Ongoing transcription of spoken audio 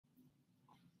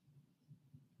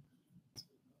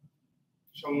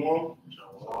Shalom.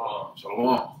 Shalom.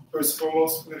 Shalom. First and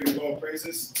foremost, we're going to give all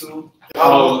praises to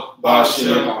Yahweh,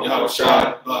 Ba'ashem, Yahweh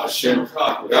Shai, Ba'ashem,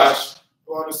 Hakodash.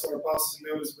 Honor to our apostles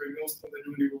and elders, great millstone, that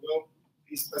doing evil well.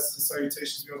 Peace, blessings, and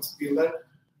salutations be unto the elect.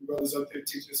 And brothers out there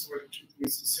teaching us word of truth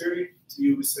and sincerity. To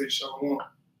you, we say Shalom.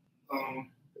 I'm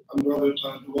Brother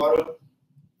Duwada. I'm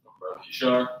Brother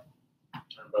Kishar.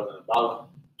 I'm Brother Nabala.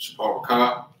 Shabbat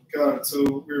Wakah. God,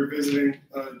 so we're visiting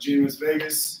GMS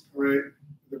Vegas, right?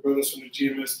 The brothers from the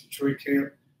GMS Detroit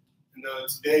camp. And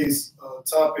today's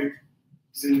topic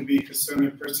is going to be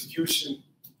concerning persecution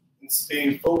and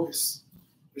staying focused.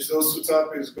 Which those two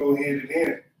topics go hand in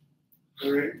hand,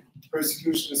 all right?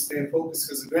 Persecution and staying focused,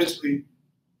 because eventually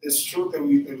this truth that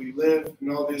we live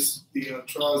and all this, the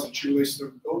trials and tribulations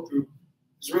that we go through,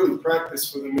 is really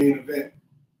practice for the main event.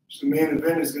 So the main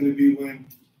event is going to be when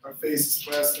our face is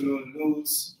plastered on the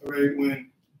news, all right?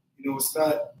 When, you know, it's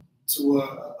not too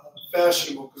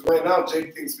fashionable, because right now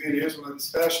Jake thinks being an Israelite is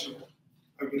fashionable,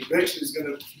 but eventually it's going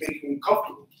to make him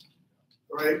uncomfortable.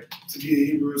 Right, to be a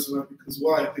Hebrew Israelite, because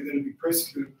why? They're going to be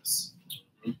persecuting us.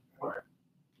 All right.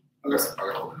 I got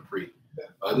to open the read.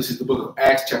 This is the book of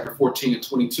Acts, chapter 14 and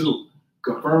 22,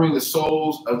 confirming the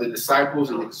souls of the disciples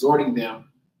and exhorting them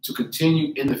to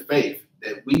continue in the faith,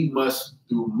 that we must,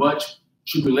 through much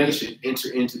tribulation,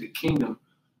 enter into the kingdom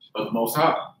of the Most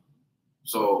High.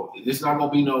 So this is not going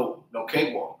to be no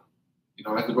cakewalk. You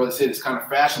know, like the brother said, it's kind of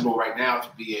fashionable right now to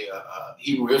be a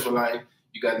Hebrew Israelite.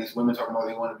 You got these women talking about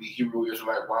they want to be Hebrew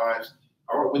Israelite wives.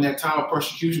 Or when that time of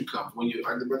persecution comes, when you,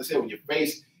 like the brother said, when your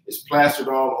face is plastered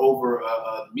all over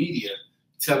the media,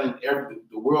 telling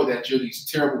the world that you're these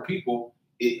terrible people,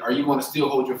 are you going to still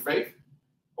hold your faith?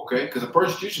 Okay, because the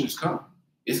persecution is coming.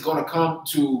 It's going to come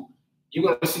to, you're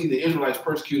going to see the Israelites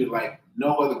persecuted like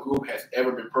no other group has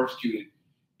ever been persecuted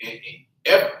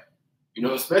ever. You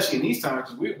know, especially in these times,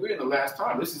 because we're in the last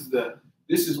time. This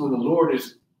is when the Lord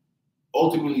is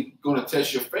ultimately going to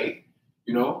test your faith,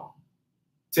 you know,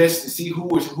 test to see who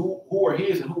are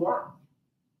his and who aren't.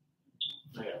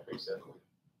 Yeah, exactly.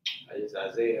 It's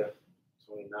Isaiah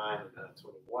 29 and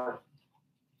 21. It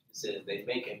says, "They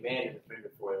make a man in the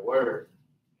finger for a word,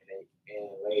 and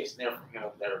lay a snare for him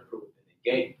that reproveth in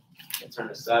the gate, and turn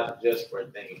aside the just for a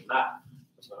thing is not."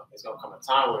 It's gonna come a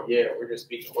time where we're just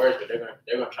speaking words, but they're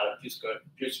gonna try to discredit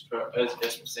us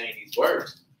just for saying these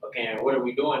words. Okay, and what are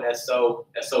we doing that's so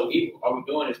evil? All we're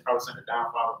doing is probably the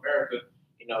downfall of America,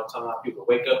 you know, telling our people to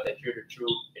wake up, that you're the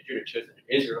children of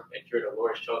Israel, that you're the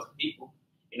Lord's chosen people,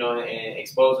 you know, and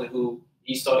exposing who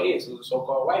Esau is, who's a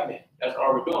so-called white man. That's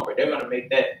all we're doing. But they're going to make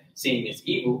that seem as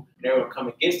evil, and they're going to come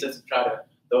against us and try to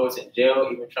throw us in jail,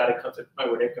 even try to come to the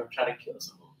point where they're going to try to kill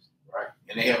us. Right.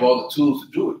 And they have all the tools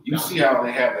to do it. You see how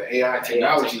they have the AI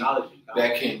technology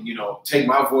that can, you know, take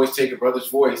my voice, take a brother's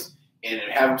voice, and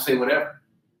have them say whatever.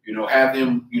 You know, have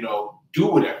them, you know, do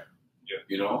whatever. Yeah.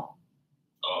 You know.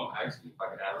 Actually, if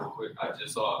I can add real quick, I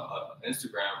just saw an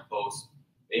Instagram post.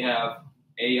 They have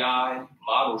AI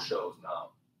model shows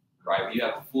now, right? You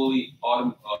have a fully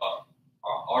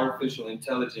artificial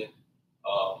intelligent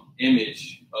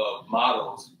image of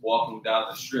models walking down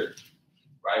the strip,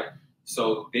 right?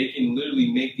 So they can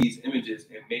literally make these images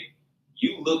and make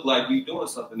you look like you're doing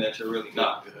something that you're really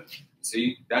not.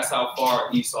 See, that's how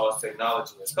far Esau's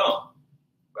technology has come.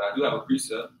 But I do have a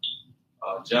precept,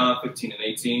 John 15 and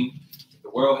 18. If the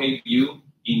world hated you,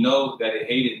 ye know that it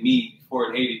hated me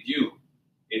before it hated you.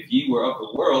 If ye were of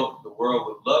the world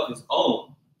would love his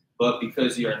own. But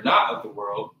because ye are not of the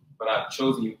world, but I've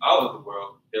chosen you out of the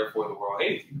world, therefore the world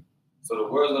hates you. So the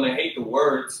world's going to hate the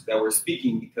words that we're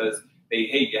speaking because they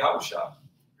hate Yahushua.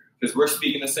 Because we're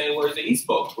speaking the same words that he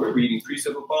spoke. We're reading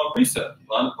precept upon precept,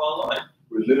 line upon line.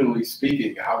 We're literally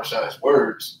speaking Yahushua's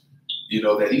words, you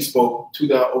know, that he spoke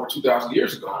over 2,000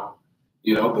 years ago,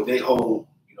 you know, but they hold,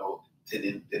 you know,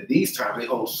 in these times, they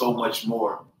hold so much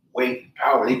more weight and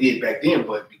power. They did back then,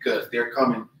 but because they're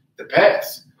coming to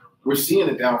pass, we're seeing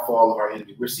the downfall of our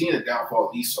enemy. We're seeing the downfall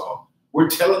of Esau. We're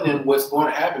telling them what's going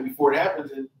to happen before it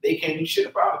happens, and they can't do shit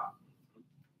about it.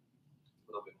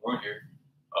 A little bit more here.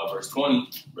 Verse 20,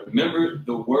 remember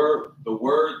the word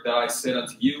that I said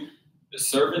unto you, the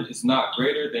servant is not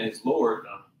greater than his Lord.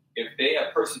 If they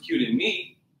have persecuted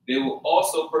me, they will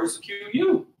also persecute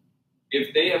you.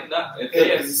 If they have not,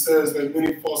 it says that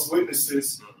many false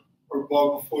witnesses were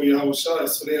brought before Yahushua,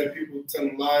 so they had people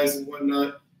telling lies and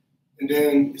whatnot. And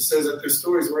then it says that their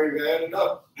stories weren't even adding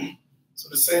up. So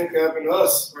the same can happen to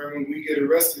us, right? When we get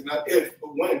arrested, not if,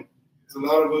 but when. Because a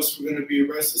lot of us were going to be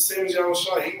arrested. Same as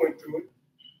Yahushua, he went through it.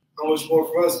 How much more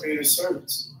for us being his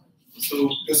servants? So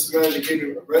just imagine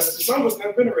getting arrested. Some of us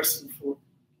never been arrested before.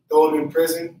 Thrown in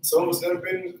prison. Some of us never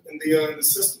been in the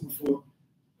system before.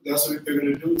 That's what they're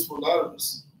gonna do to a lot of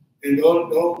us. And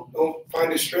don't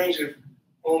find it strange if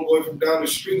homeboy from down the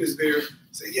street is there.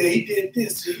 Say, yeah, he did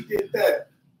this, he did that.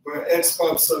 Or an ex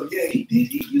pops up, yeah, he did.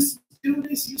 He used to do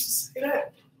this, he used to say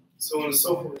that, so on and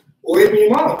so forth. Or even your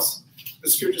moms. The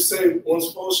scriptures say,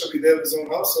 "One's foe shall be there of his own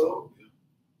household."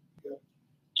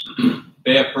 Yeah.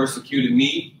 They have persecuted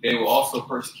me; they will also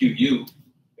persecute you.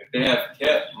 If they have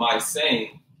kept my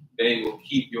saying, they will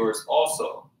keep yours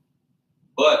also.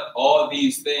 But all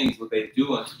these things will they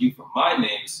do unto you for my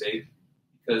name's sake,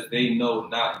 because they know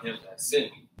not him that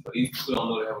sent me. So these people don't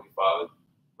know the Heavenly Father,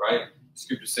 right? The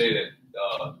scriptures say that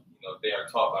they are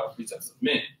taught by the precepts of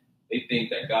men. They think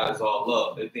that God is all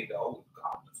love. They think that, oh,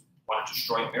 God want to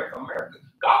destroy America.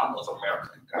 God loves America.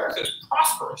 America is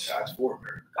prosperous. God's for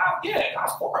America.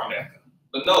 God's for America.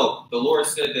 But no, the Lord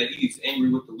said that He's angry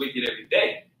with the wicked every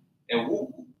day. And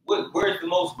where's the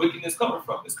most wickedness coming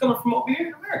from? It's coming from over here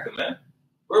in America, man.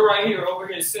 We're right here, over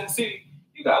here in Sin City.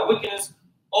 You got wickedness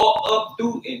all up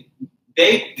through in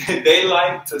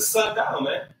daylight to sundown,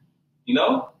 man. You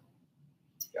know?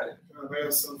 Got it. I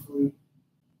got something for you.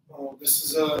 This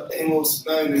is Amos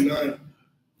 9:9.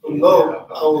 For lo,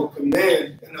 I will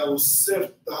command and I will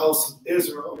sift the house of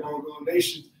Israel among all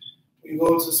nations. When you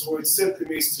go into this word sift, it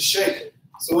means to shake it.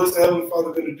 So what's the Heavenly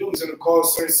Father going to do? He's going to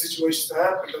cause certain situations to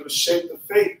happen that will shake the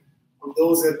faith of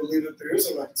those that believe that they're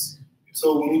Israelites.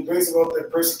 So when he brings about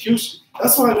that persecution,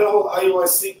 that's why the whole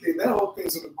IUIC thing, that whole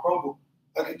thing's going to crumble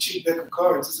like a cheap deck of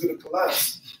cards. It's going to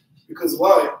collapse. Because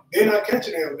why? They're not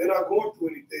catching him. They're not going through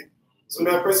anything. So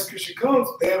when that persecution comes,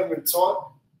 they haven't been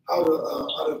taught how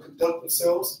to conduct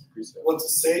themselves, what to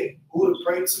say, who to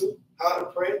pray to, how to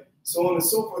pray, so on and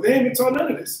so forth. They ain't been taught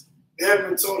none of this. They haven't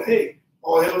been told, hey,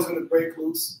 all hell's going to break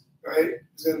loose, right?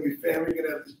 There's going to be famine, you're going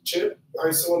to have to chip, all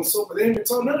right, so on and so forth. They ain't been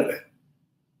taught none of that.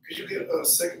 Could you get 2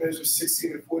 Ezra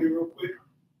 16:40 real quick?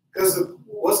 Because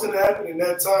what's going to happen in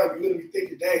that time, you're going to be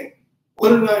thinking, dang, what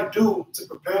did I do to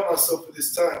prepare myself for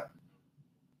this time?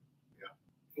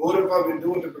 What have I been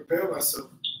doing to prepare myself?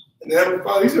 And the Heavenly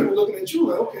Father, He's going to be looking at you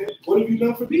like, okay, what have you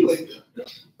done for me lately?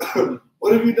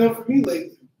 What have you done for me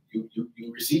lately?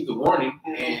 You received the warning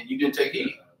and you didn't take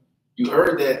heed. You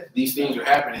heard that these things are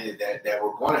happening that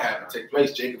were going to happen, take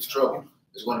place. Jacob's trouble.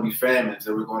 There's going to be famines.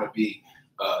 There were going to be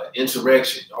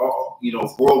insurrection,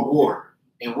 world war.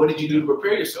 And what did you do to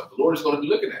prepare yourself? The Lord is going to be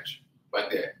looking at you like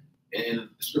that. And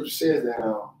the scripture says that,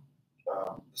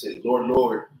 it says, Lord,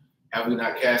 Lord, have we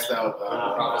not cast out,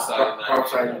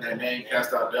 prophesied in thy name,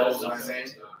 cast out devils in thy name?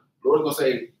 The Lord's going to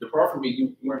say, depart from me,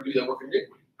 you weren't do that work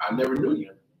iniquity. I never knew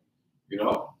you.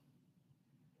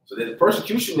 So that the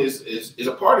persecution is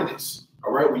a part of this.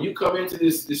 All right. When you come into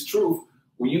this truth,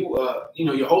 when you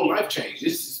your whole life changed.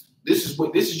 This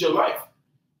is your life.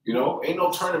 Ain't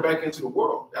no turning back into the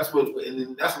world. That's a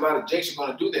lot of jakes are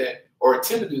going to do that or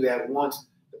attempt to do that once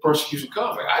the persecution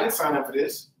comes. Like, I didn't sign up for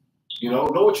this. Know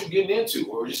what you're getting into,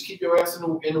 or just keep your ass in the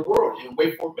world and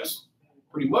wait for a missile.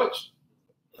 Pretty much.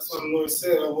 That's what the Lord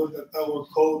said. I was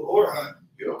cold or hot.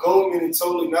 Cold meaning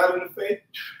totally not in the faith,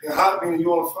 and hot meaning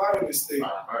you're on fire in this thing.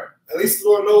 Right. At least the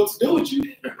Lord knows what to do with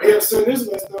you. They have certain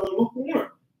Israelites that are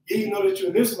lukewarm. You know that you're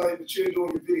an Israelite, but you ain't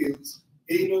doing your videos.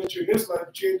 You know that you're an Israelite,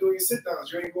 but you ain't doing your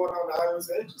sit-downs. You ain't going on the highways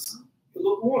and edges. You're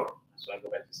lukewarm. So I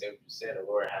go back to say what you said. The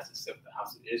Lord has to sift the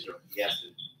house of Israel. He has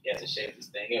to shape this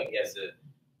thing up. He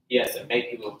has to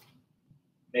make people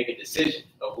make a decision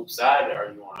of whose side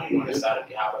are you on. Are you on the side of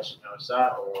Yahweh Shemaiah's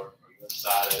side, or are you on the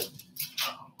side of,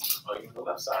 are you on the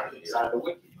left side, or the side of the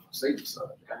wicked? Satan's side.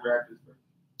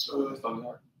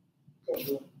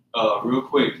 Real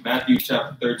quick, Matthew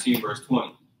chapter 13, verse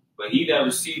 20. But he that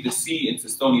received the seed into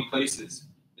stony places,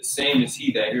 the same is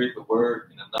he that heareth the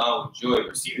word, and anon with joy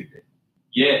receiveth it.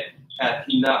 Yet hath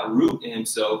he not root in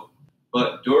himself,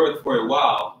 but dureth for a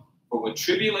while. For when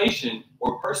tribulation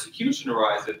or persecution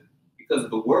ariseth because of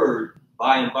the word,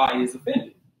 by and by he is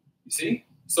offended. You see?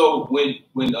 So when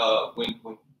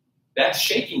that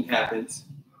shaking happens,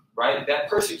 right? That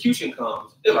persecution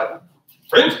comes. They're like,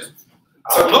 fringes.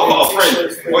 I don't know about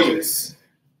fringes.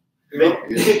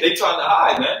 They trying to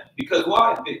hide, man. Because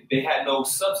why? They had no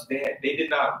substance. They did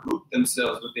not root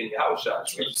themselves within Yahushua.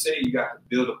 So you say you got to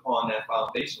build upon that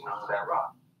foundation on that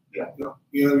rock. You have to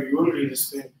be rooted in this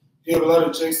thing. You have a lot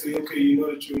of jakes that, okay, you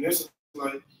know that you're an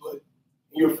Israelite, but in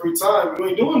your free time, you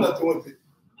ain't doing nothing with it.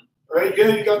 Right?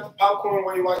 Yeah, you got the popcorn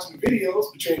while you're watching the videos,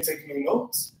 but you ain't taking no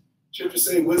notes. Scripture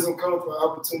say wisdom comes from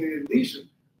opportunity and leisure.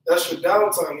 That's your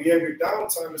downtime. When you have your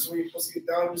downtime, that's when you're supposed to get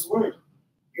down in this word.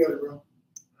 You got it, bro.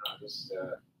 This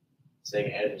is 2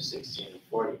 Ezra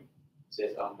 16:40. It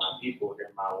says, my people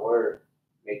hear my word,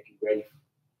 make you ready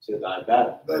to thy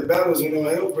battle. Thy battle is when all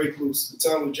hell break loose, the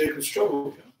time of Jacob's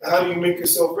trouble. How do you make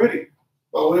yourself ready?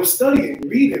 By way of studying,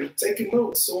 reading, taking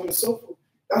notes, so on and so forth.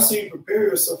 That's how you prepare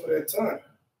yourself for that time.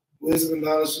 Wisdom and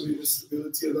knowledge will be the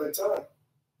stability of that time.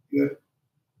 Yeah.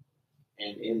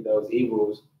 And in those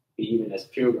evils, even as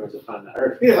pilgrims upon the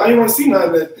earth. Yeah, I didn't want to see none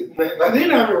of that. Like, they're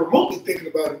not even remotely thinking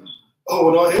about it. Oh,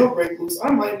 when all hell breaks loose, I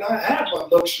might not have my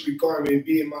luxury car and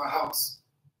be in my house.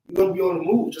 You're going to be on the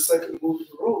move, just like in the movie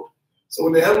The Road. So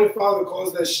when the Heavenly Father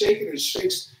calls that shaking and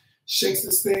shakes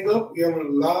this thing up, we have a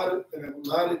lot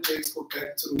of things go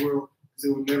back to the world because they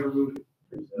were never rooted.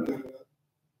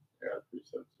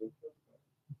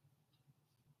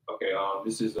 Okay,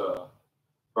 this is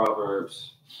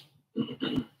Proverbs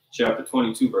chapter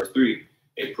 22, verse 3.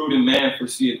 A prudent man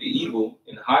foreseeth the evil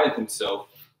and hideth himself,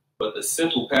 but the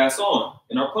simple pass on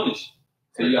and are punished.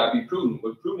 So you gotta be prudent.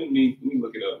 What prudent means, let me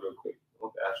look it up real quick. I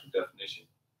want the actual definition.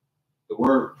 The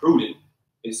word prudent,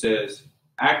 it says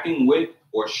acting with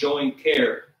or showing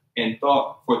care and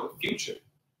thought for the future.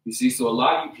 You see, so a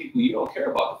lot of you people, you don't care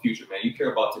about the future, man. You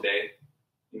care about today.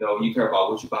 You know, you care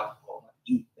about what you're about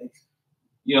to eat.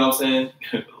 You know what I'm saying?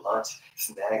 Lunch,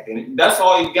 snack. And that's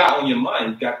all you got on your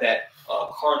mind. You got that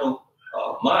carnal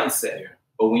mindset.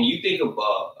 But when you think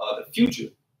about the future,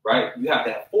 right, you have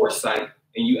that foresight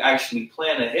and you actually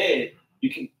plan ahead. You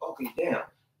can, okay, damn,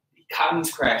 the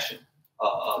economy's crashing.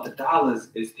 The dollar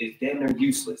is damn near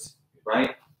useless,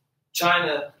 right?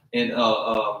 China and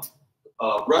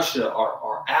Russia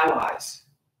are allies,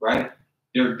 right?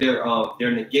 They're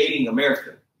negating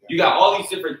America. You got all these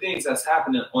different things that's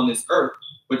happening on this earth,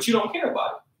 but you don't care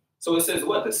about it. So it says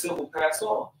what? The simple pass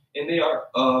on, and they are.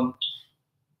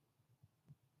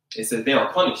 It says they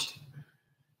are punished.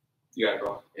 You got it,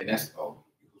 bro. And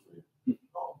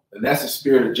that's the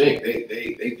spirit of Jake.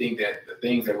 They think that the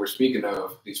things that we're speaking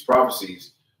of, these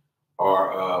prophecies,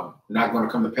 are not going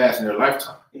to come to pass in their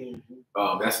lifetime.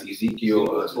 That's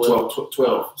Ezekiel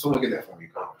 12. Someone get that for me,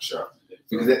 sure.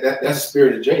 Because that's the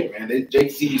spirit of Jake, man.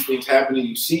 Jake see these things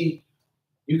happening.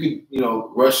 You could,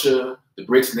 Russia, the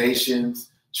BRICS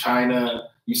nations, China.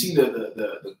 You see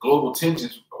the global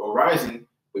tensions are rising,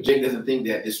 but Jake doesn't think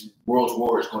that this world's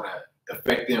war is going to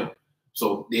affect them.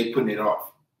 So they're putting it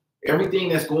off. Everything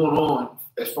that's going on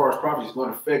as far as prophecy is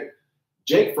going to affect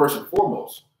Jake first and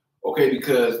foremost. Okay,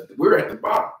 because we're at the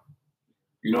bottom.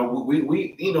 You know,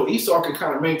 we Esau can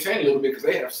kind of maintain a little bit because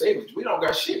they have savings. We don't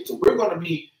got shit. So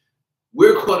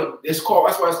it's called,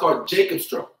 that's why it's called Jacob's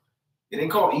trouble. It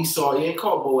ain't called Esau, it ain't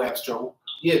called Moab's trouble.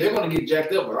 Yeah, they're gonna get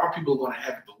jacked up, but our people are gonna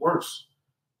have it the worst.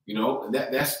 You know, and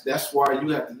that's why you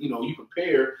have to, you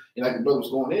prepare, and like the brother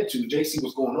was going into, JC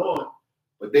was going on,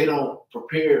 but they don't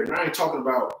prepare. And I ain't talking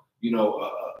about,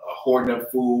 hoarding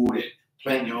up food and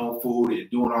planting your own food and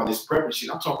doing all this prepping shit.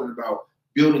 I'm talking about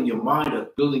building your mind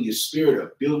up, building your spirit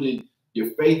up, building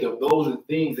your faith up. Those are the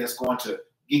things that's going to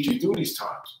get you through these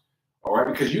times. All right,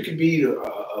 because you can be a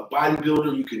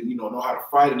bodybuilder, you can know how to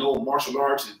fight and know martial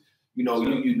arts, and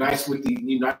you're nice with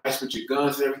your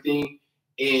guns and everything,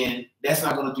 and that's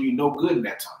not going to do you no good in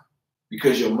that time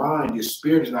because your mind, your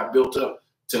spirit is not built up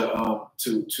to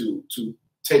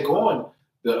take on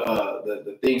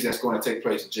the things that's going to take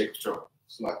place in Jacob's trouble.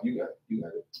 So like you got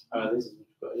it. This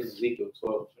is Ezekiel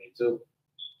 12:22. It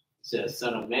says,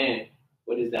 "Son of man,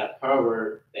 what is that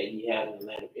proverb that ye have in the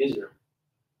land of Israel,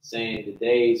 saying the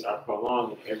days are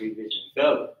prolonged and every vision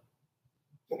faileth?"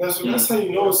 And that's how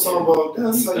you know it's talking about.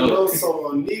 That's how you know it's talking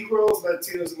about Negroes,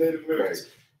 Latinos, and Native Americans.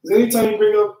 Because anytime you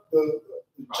bring up the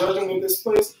judgment of this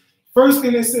place, first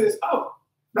thing they say is, "Oh,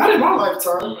 not in my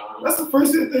lifetime." That's the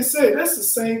first thing that they say. That's the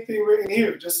same thing written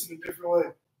here, just in a different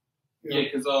way. Yeah,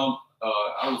 because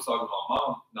I was talking to my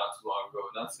mom not too long ago,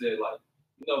 and I said, like,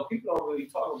 people don't really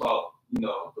talk about,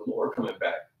 the Lord coming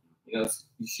back.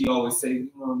 She always say,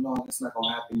 no, that's not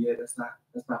gonna happen yet. That's not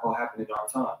gonna happen in our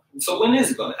time. So when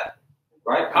is it gonna happen?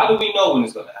 Right? How do we know when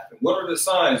it's gonna happen? What are the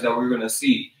signs that we're gonna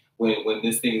see when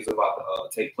this thing is about to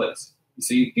take place? You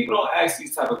see, people don't ask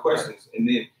these type of questions, and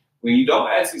then when you don't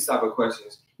ask these type of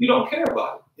questions, you don't care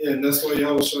about it. Yeah, and that's why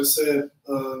Yahweh said,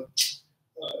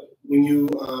 when you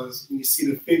see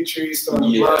the fig tree start to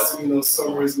blossom,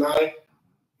 summer is nigh,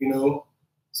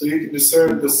 so you can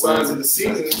discern the signs of the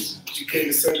seasons, but you can't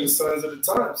discern the signs of the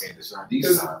times.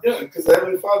 Because the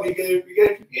Heavenly Father, he gave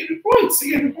you points.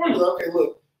 He gave you points. Okay,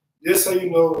 look, this how you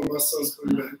know when my son's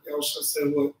coming back. Yahweh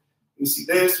said, what? We see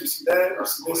this, we see that, we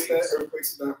see this, that,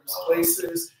 earthquakes in diverse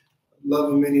places,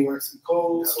 love of many waxing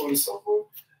cold, so on and so forth.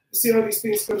 You see how these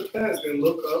things come to pass. Then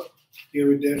look up, your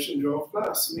redemption draw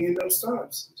nigh. So me in those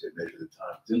times. Just measure the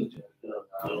time diligently.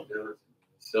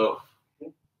 So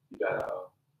you gotta,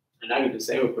 and I get to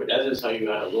say real quick, that's just how you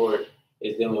got the Lord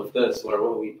is dealing with us, or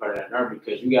what we part of that army,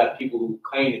 because you got people who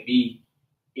claim to be,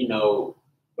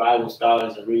 Bible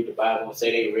scholars and read the Bible and say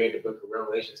they read the book of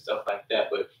Revelation, stuff like that.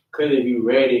 But clearly, if you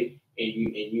read it and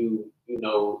you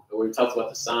know where it talks about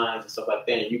the signs and stuff like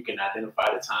that, and you can identify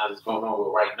the times that's going on.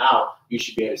 Well, right now, you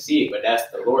should be able to see it. But that's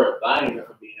the Lord blinding them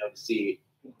from being able to see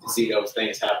it, to see those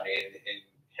things happening, and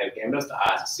have given us the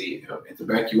eyes to see it. And to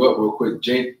back you up real quick,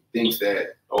 Jake thinks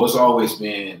that it's always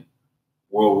been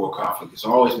world war conflict. It's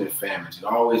always been famines. It's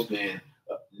always been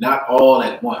not all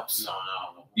at once. No.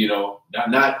 You know,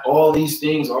 not all these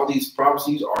things, all these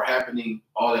prophecies are happening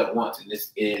all at once,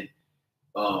 and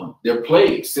they're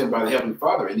plagues sent by the Heavenly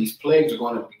Father, and these plagues are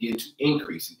going to begin to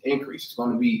increase and increase. It's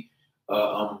going to be,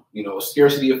 you know, a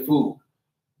scarcity of food.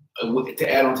 To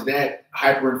add on to that,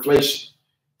 hyperinflation.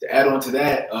 To add on to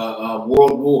that,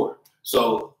 world war.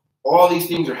 So all these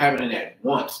things are happening at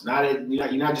once.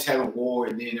 You're not just having war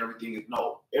and then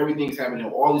everything is happening.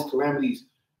 All these calamities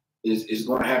is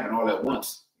going to happen all at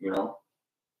once. You know.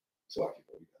 So I'm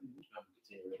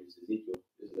continuing with Ezekiel.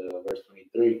 This is verse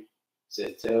 23. It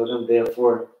says, "Tell them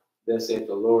therefore, thus saith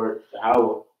the Lord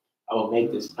Yahweh, I will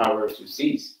make this proverb to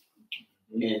cease,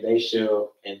 and they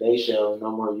shall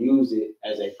no more use it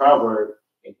as a proverb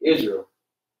in Israel,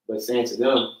 but saying to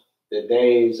them, the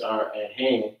days are at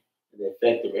hand, and the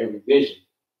effect of every vision.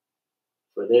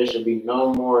 For there shall be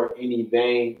no more any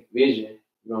vain vision,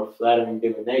 nor flattering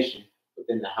divination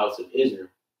within the house of Israel."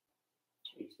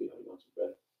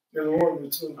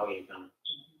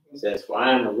 It says, "For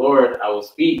I am the Lord, I will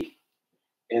speak,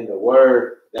 and the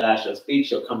word that I shall speak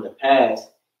shall come to pass.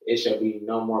 It shall be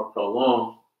no more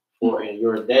prolonged. For in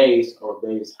your days, or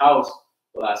baby's house,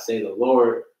 will I say the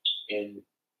Lord, and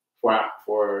so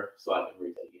I can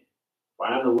read that again. For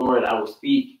I am the Lord, I will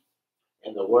speak,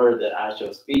 and the word that I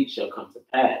shall speak shall come to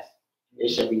pass. It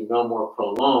shall be no more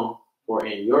prolonged. For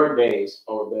in your days,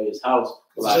 over baby's house,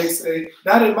 will I say,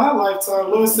 not in my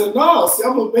lifetime. Lord said, no, see,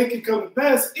 I'm going to make it come to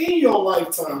pass in your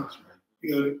lifetime.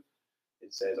 You know,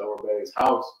 it says, over baby's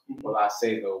house, will I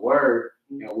say the word,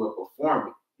 and will perform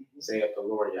it, saith the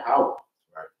Lord Yahweh.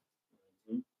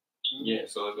 Right. Yeah,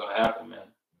 so it's going to happen, man.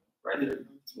 Right there.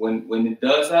 When it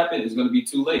does happen, it's going to be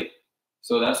too late.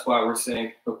 So that's why we're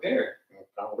saying prepare.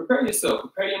 Prepare yourself.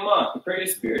 Prepare your mind. Prepare your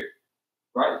spirit.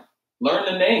 Right? Learn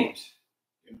the names.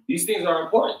 These things are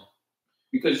important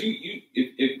because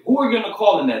if who are you going to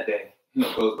call in that day? You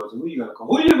know, those person. Who are you going to call?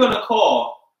 Who are you going to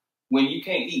call when you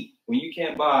can't eat? When you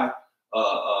can't buy,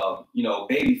 you know,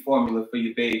 baby formula for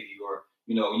your baby, or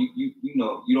you know,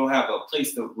 you don't have a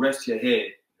place to rest your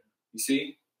head. You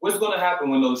see, what's going to happen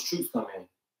when those troops come in?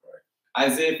 Right.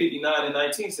 Isaiah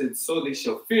 59:19 says, "So they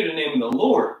shall fear the name of the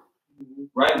Lord."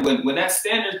 Right? When that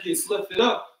standard gets lifted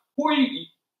up, who are you?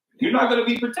 You're not going to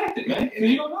be protected, man. And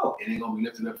you don't know. It ain't going to be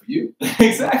lifted up for you.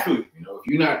 Exactly. You know,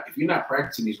 if you're not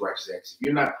practicing these righteous acts, if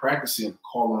you're not practicing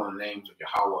calling on the names of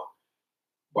Yahweh,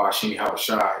 Bashini,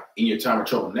 Habashai in your time of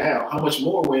trouble now, how much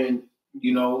more when,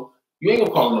 you know, you ain't going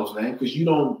to call on those names because you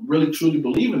don't really truly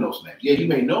believe in those names. Yeah, you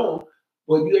may know them,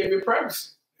 but you ain't been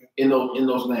practicing in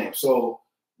those names. So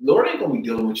Lord ain't going to be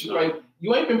dealing with you. Like,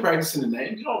 you ain't been practicing the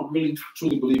name. You don't really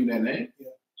truly believe in that name. Yeah.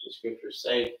 The scriptures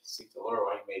say, seek the Lord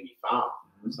while he may be found.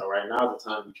 So right now is the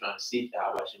time you're trying to seek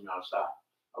Yahweh outside.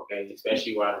 Okay,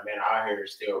 especially while the men out here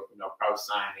is still, you know,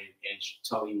 prophesying and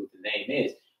telling you what the name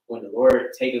is. When the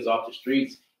Lord takes us off the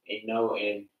streets, and, you know,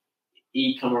 and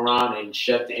he come around and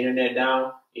shut the internet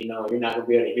down, you know, you're not gonna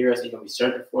be able to hear us. You're gonna be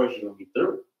searching for us. You're gonna be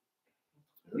through.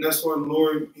 And that's why the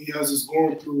Lord, he has us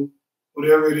going through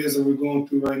whatever it is that we're going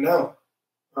through right now.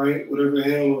 Right, whatever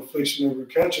hell or affliction that we're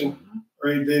catching.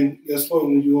 Right, then guess what?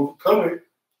 When you overcome it,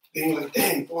 then you're like,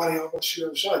 dang, why do I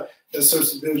shine? That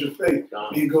starts to build your faith.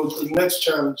 Then you go to the next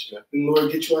challenge. And the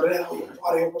Lord get you out of that.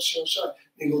 Why do I shine?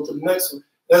 Then you go to the next one.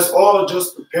 That's all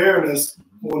just preparing us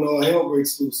when all hell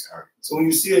breaks loose. So when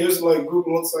you see an Israelite group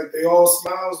and looks like they all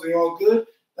smiles, they all good,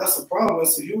 that's a problem.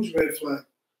 That's a huge red flag. The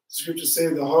scriptures say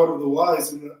the heart of the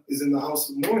wise is in the house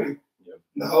of mourning.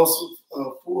 And the house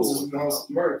of fools is in the house of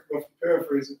mirth. I'm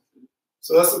paraphrasing.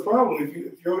 So that's the problem.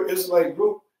 If your Israelite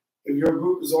group, if your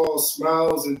group is all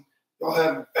smiles and y'all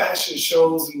have fashion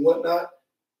shows and whatnot,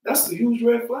 that's a huge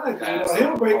red flag. When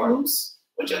hell break loose,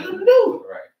 what y'all gonna do?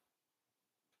 Right.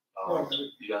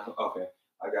 Yeah. Okay.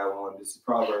 I got one. This is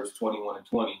Proverbs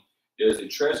 21:20. There's a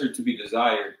treasure to be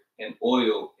desired and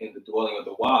oil in the dwelling of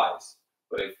the wise,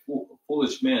 but a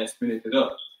foolish man spendeth it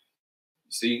up.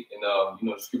 You see, and you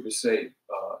know, the scriptures say,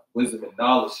 wisdom and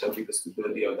knowledge shall be the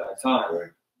stability of thy time.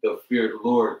 Right. The fear of the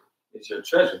Lord is your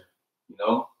treasure, you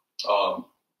know.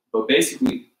 But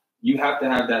basically, you have to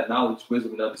have that knowledge,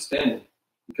 wisdom, and understanding,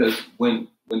 because when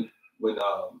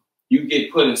you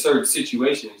get put in certain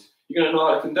situations, you're gonna know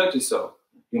how to conduct yourself.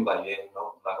 You're like, yeah, no,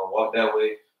 I'm not gonna walk that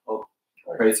way. Oh,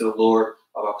 pray to the Lord.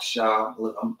 shy.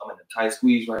 Look, I'm in a tight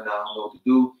squeeze right now. I don't know what to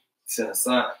do. Send a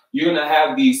sign. You're gonna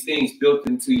have these things built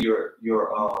into your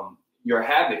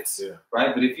habits,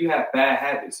 right? But if you have bad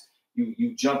habits,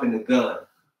 you jump in the gun.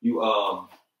 You're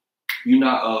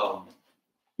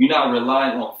not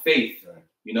relying on faith,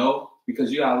 you know,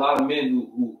 because you got a lot of men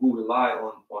who rely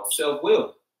on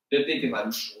self-will. They're thinking like,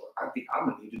 I think I'm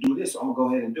gonna need to do this, so I'm gonna go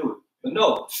ahead and do it. But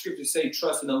no, the scriptures say,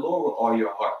 trust in the Lord with all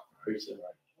your heart.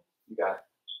 You got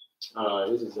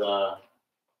it. This is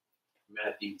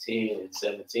Matthew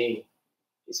 10:17.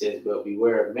 It says, but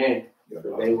beware of men,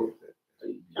 for they will.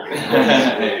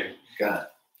 God.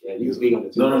 Yeah, you can speak on the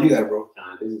two. No, you got it, bro.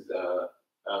 This is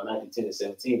Matthew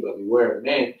 10:17. But beware of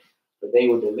men, for they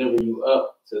will deliver you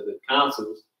up to the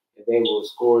councils, and they will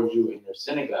scourge you in their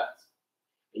synagogues.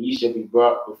 And you shall be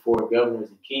brought before governors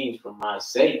and kings for my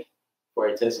sake, for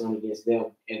a testimony against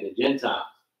them and the Gentiles.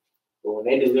 But when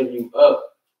they deliver you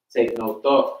up, take no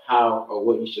thought how or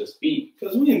what you shall speak.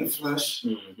 Because we in the flesh.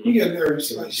 You get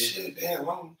nervous, like, shit, damn,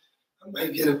 I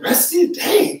might get arrested.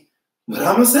 Dang, what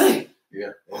I'm going to say?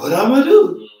 Yeah. What I'm going to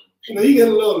do? You know, you get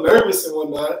a little nervous and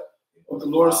whatnot. But the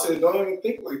Lord said, don't even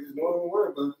think like that. Don't even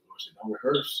worry about it. The Lord said, don't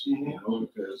rehearse, you know,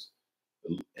 because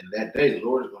in that day, the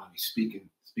Lord is going to be speaking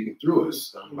through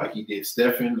us, like he did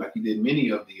Stephen, like he did many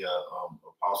of the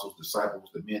apostles, disciples,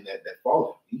 the men that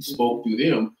followed. He spoke through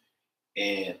them,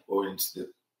 or in the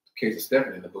case of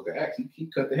Stephen in the book of Acts, he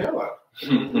cut the hell out of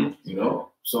them. You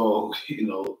know, so you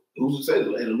know, who's to say?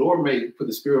 And the Lord may put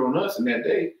the Spirit on us in that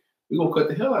day. We're gonna cut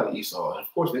the hell out of Esau, and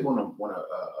of course they're gonna want to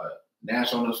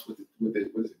gnash on us with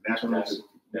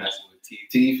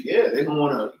teeth. Yeah, they're gonna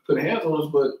want to put hands on us,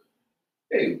 but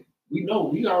hey, we know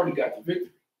we already got the victory.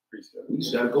 We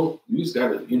just gotta go. You just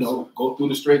gotta, you know, go through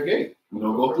the straight gate. You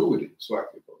know, go through with it. So I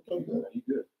can go. You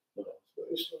good.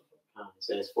 It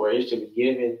says, for it shall be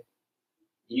given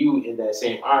you in that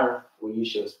same hour where you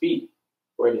shall speak.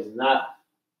 For it is not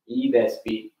ye that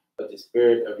speak, but the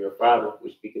Spirit of your Father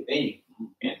which speaketh in you.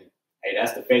 And hey,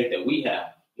 that's the faith that we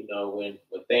have. You know, when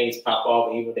things pop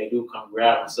off, even if they do come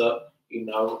grab us up, you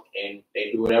know, and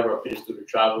they do whatever, or finish through the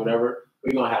trial, whatever,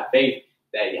 we're gonna have faith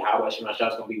that Yahweh Shema Shah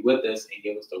is going to be with us and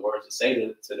give us the words to say to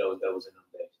those that was in them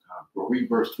days. Bro, read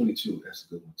verse 22. That's a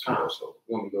good one too. Also,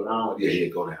 you want me to go down? Yeah,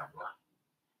 go down, bro.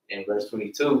 In verse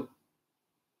 22,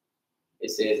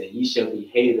 it says, and ye shall be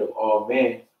hated of all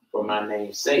men for my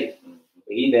name's sake,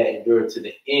 but he that endured to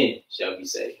the end shall be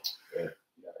saved. Yeah.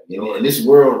 In this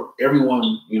world,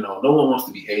 everyone, you know, no one wants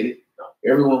to be hated.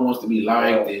 Everyone wants to be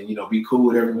liked and, you know, be cool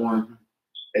with everyone.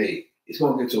 Hey, it's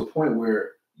going to get to a point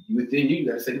where within you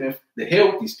got to say, man, the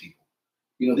hell with these people.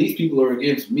 You know, these people are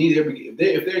against me. If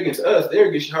they're against us, they're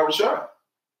against Yahweh Shah.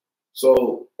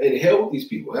 So, hey, the hell with these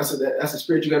people. That's the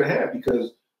spirit you got to have,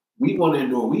 because we want to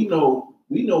endure. We know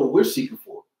what we're seeking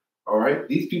for. All right,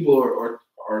 these people are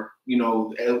you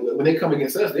know, when they come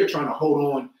against us, they're trying to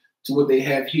hold on to what they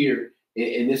have here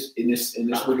in this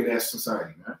wicked ass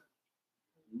society, man.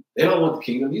 They don't want the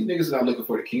kingdom. These niggas are not looking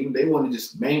for the kingdom. They want to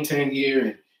just maintain here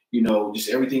and, you know, just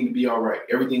everything to be all right.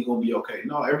 Everything's gonna be okay.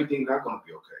 No, everything's not gonna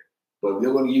be okay. But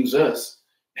they're gonna use us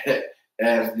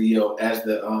as the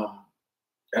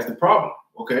problem.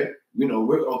 Okay, you know,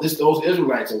 those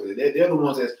Israelites over there. They're the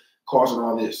ones that's causing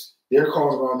all this. They're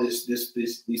causing all these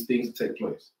things to take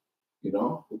place. You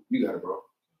know, you got it, bro.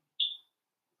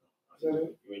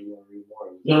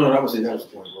 No, that was it. That was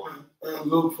the point, bro.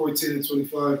 Luke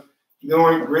 14:25.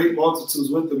 Knowing great multitudes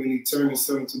with them, and he turned and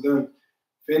said unto them,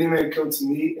 if any man come to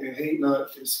me and hate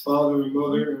not his father and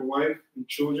mother and wife and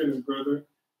children and brother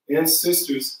and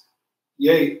sisters,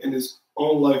 yea, and his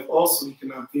own life also, he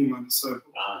cannot be my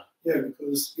disciple. Yeah,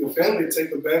 because your family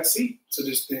take a back seat to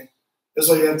this thing. That's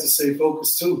why you have to stay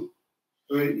focused too,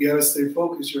 right? You got to stay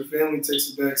focused. Your family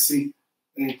takes a back seat.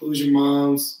 It includes your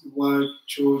moms, your wife,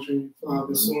 children, your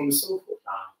father, so on and so forth.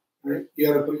 Right? You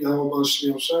got to put Yahweh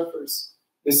Shah first.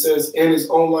 It says, and his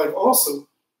own life also.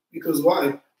 Because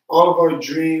why? All of our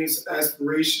dreams,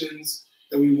 aspirations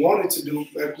that we wanted to do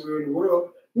back when we were in the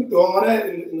world, we throw all that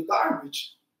in the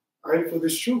garbage, right, for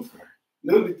this truth.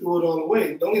 Literally threw it all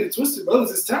away. Don't get it twisted.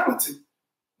 Brothers is talented.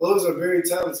 Brothers are very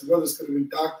talented. Brothers could have been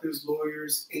doctors,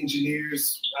 lawyers,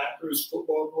 engineers, rappers,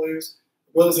 football players.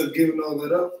 Brothers have given all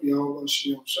that up for Yahweh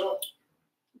Shah.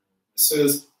 It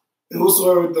says, and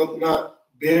whosoever doth not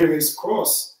bear his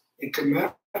cross and come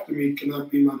after me cannot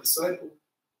be my disciple.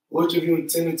 Which of you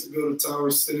intending to build a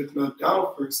tower sitteth not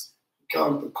down first, and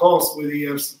count the cost, whether he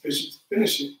have sufficient to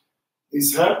finish it?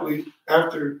 He's happily,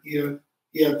 after he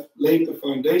hath laid the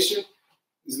foundation,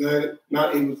 is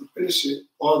not able to finish it.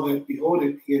 All that behold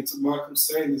it began to mock him,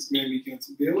 saying, this man began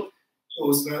to build and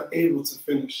was not able to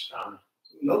finish.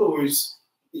 In other words,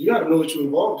 you got to know what you're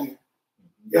involved in.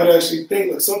 You gotta actually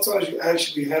think. Like sometimes you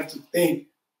actually have to think,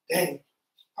 dang,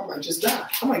 I might just die.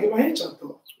 I might get my head chopped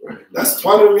off. Right. That's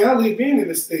part of the reality of being in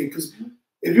this thing. Because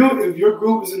if your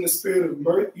group is in the spirit of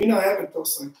mirth, you're not having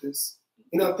thoughts like this.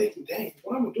 You're not thinking, dang,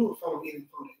 what am I gonna do if I don't eat in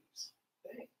 4 days?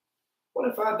 Dang, what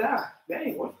if I die?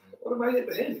 Dang, what if I get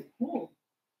beheaded? You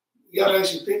gotta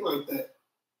actually think like that.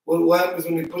 What happens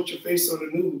when they put your face on the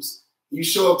news? You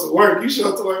show up to work. You show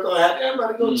up to work. Oh,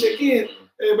 everybody go check in.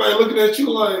 Everybody looking at you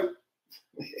like,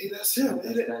 hey, that's him.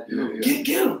 Get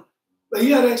him. Like, you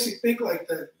gotta actually think like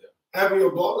that. Having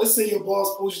your boss, let's say your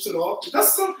boss pulls you to the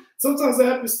office. Sometimes that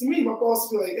happens to me. My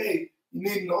boss will be like, hey, you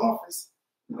need in the office.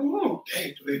 I'm like, oh,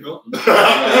 dang, do they go? You know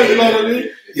what I mean?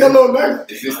 You're a little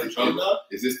nervous. Is this the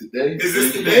Is this the day? Is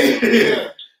this the day? Yeah.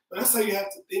 But that's how you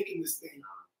have to think in this thing.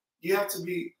 You have to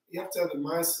have the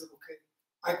mindset, okay,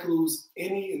 I could lose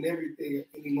any and everything at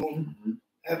any moment.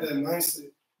 Have that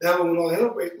mindset. That way when all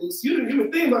hell breaks loose, you didn't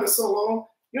even think about it so long,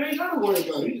 you ain't gotta worry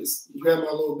about it. You just grab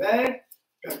my little bag,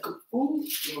 got cook food,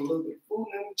 a little bit of food,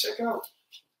 and then we check out.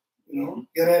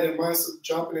 Get out of that mindset,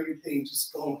 dropping everything,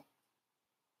 just going.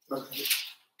 Okay.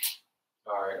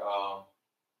 All right.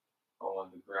 I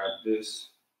wanted to grab this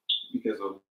because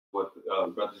of what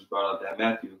the brothers brought out that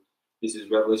Matthew. This is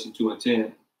Revelation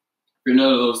 2:10. For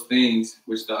none of those things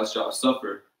which thou shalt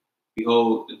suffer,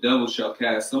 behold, the devil shall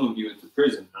cast some of you into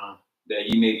prison, that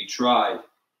ye may be tried, and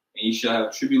ye shall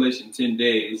have tribulation 10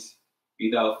 days.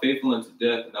 Be thou faithful unto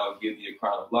death, and I will give thee a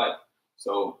crown of life.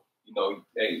 So,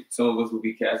 hey, some of us will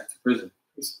be cast into prison.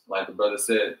 Like the brother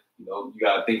said, you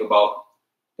got to think about,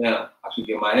 damn, I could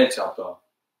get my head chopped off.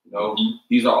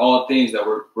 These are all things that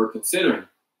we're considering.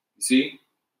 You see?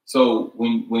 So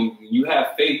when you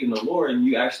have faith in the Lord and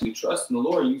you actually trust in the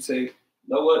Lord, you say, you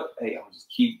know what? Hey, I'm just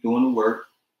keep doing the work.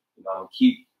 I'm gonna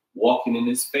keep walking in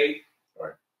this faith.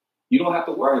 Right. You don't have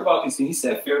to worry about this. And he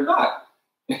said, fear not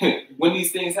when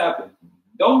these things happen.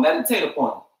 Don't meditate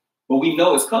upon it. But we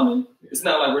know it's coming. It's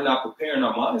not like we're not preparing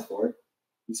our minds for it.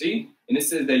 You see? And it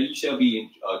says that you shall be in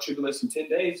tribulation 10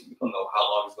 days. You don't know how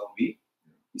long it's going to be.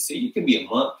 You see, it could be a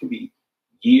month, it could be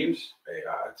years. Hey,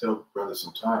 I tell brothers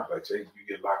sometimes, like, say you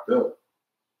get locked up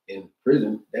in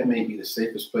prison, that may be the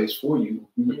safest place for you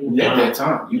at that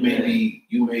time. It may be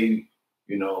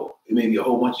a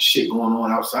whole bunch of shit going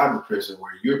on outside the prison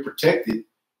where you're protected,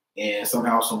 and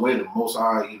somehow, some way, the Most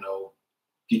High,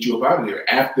 get you up out of there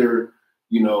after,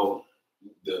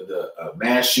 the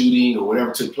mass shooting or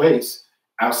whatever took place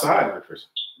outside of the prison.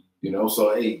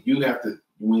 So hey, you have to,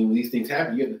 when these things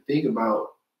happen, you have to think about,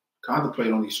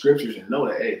 contemplate on these scriptures and know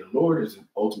that, hey, the Lord is in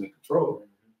ultimate control.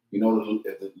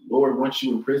 If the Lord wants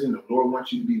you in prison, the Lord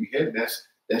wants you to be beheaded,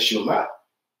 that's your lot.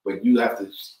 But you have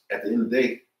to, at the end of the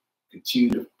day,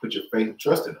 continue to put your faith and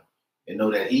trust in him and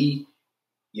know that he,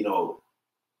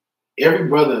 every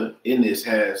brother in this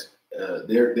has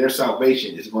their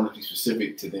salvation is going to be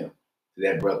specific to them, to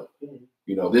that brother.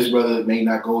 This brother may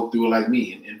not go through it like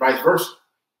me, and vice versa.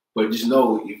 But just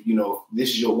know, if this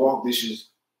is your walk, this is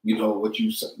what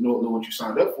you know what you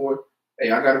signed up for.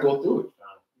 Hey, I got to go through it.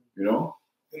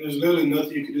 And there's literally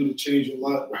nothing you can do to change your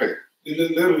lot. Right.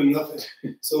 There's literally nothing.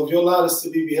 So if your lot is to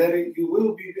be beheaded, you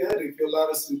will be beheaded. If your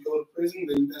lot is to go to prison,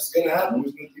 then that's going to happen.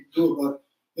 There's nothing you can do about it.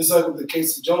 It's like with the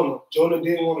case of Jonah. Jonah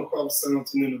didn't want to prophesy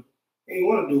unto Nineveh. He didn't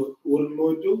want to do it. What did the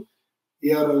Lord do? He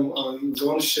had he was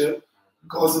on a ship,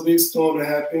 caused a big storm to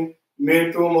happen.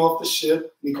 Men threw him off the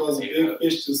ship. And he caused a big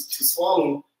fish to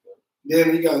swallow him.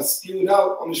 Then he got spewed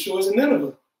out on the shores of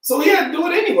Nineveh. So he had to do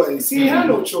it anyways. He had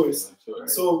no choice.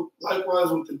 So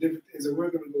likewise with the different things that we're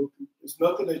going to go through, there's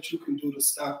nothing that you can do to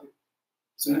stop it.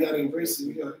 So you got to embrace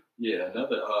it. Yeah.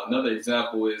 Another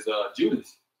example is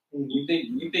Judas. You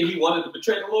think he wanted to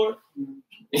betray the Lord?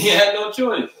 He had no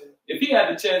choice. If he had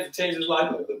the chance to change his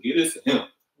life, look, give this to him.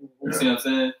 You see what I'm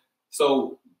saying?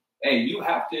 So, hey, you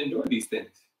have to endure these things.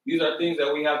 These are things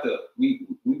that we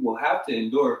will have to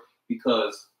endure,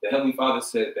 because the Heavenly Father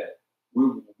said that we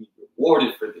will be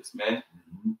rewarded for this, man.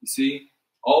 You see?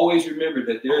 Always remember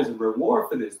that there is a reward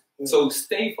for this. So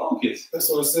stay focused. That's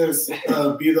what it says.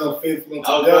 Be thou faithful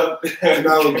unto death, and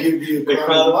I will give you a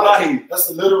crown of life. That's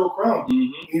a literal crown.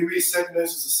 When you read 2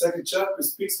 Corinthians, the 2nd chapter, it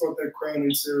speaks about that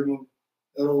crowning ceremony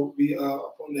that will be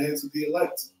upon the heads of the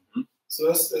elect. So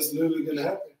that's literally going to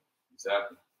happen.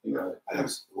 Exactly. You got it.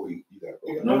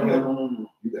 No.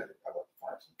 You got it. I got to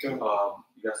find some.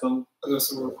 You got something? I got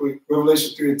some real quick.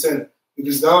 Revelation 3:10.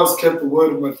 Because thou hast kept the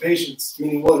word of my patience.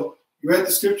 Meaning what? You read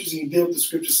the scriptures and you did what the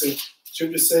scriptures say.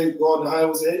 Scriptures say go on the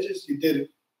highways and edges. You did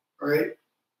it. All right?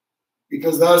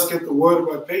 Because thou hast kept the word of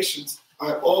my patience,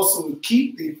 I also will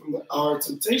keep thee from the hour of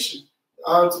temptation.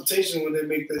 The hour of temptation when they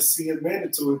make that sin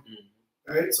mandatory.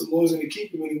 All right? So the Lord's going to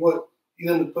keep you, meaning what? He's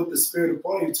going to put the Spirit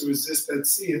upon you to resist that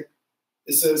seer.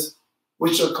 It says,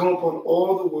 which shall come upon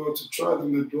all the world to try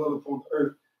them that dwell upon the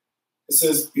earth. It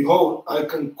says, behold, I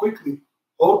come quickly.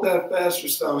 Hold that fast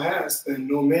which thou hast, and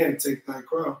no man take thy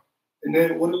crown. And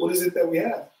then what is it that we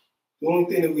have? The only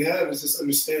thing that we have is this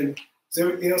understanding. Because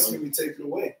everything else can be taken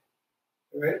away.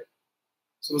 All right?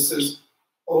 So it says,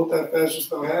 hold that fast which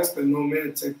thou hast, and no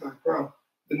man take thy crown.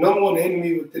 The number one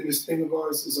enemy within this thing of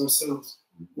ours is ourselves.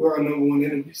 We're our number one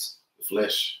enemies. The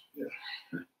flesh. Yeah.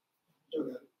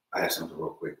 I have something real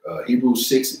quick. Hebrews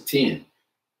 6:10.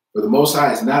 For the Most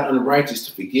High is not unrighteous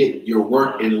to forget your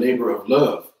work and labor of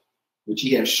love, which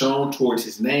ye have shown towards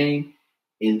his name,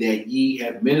 in that ye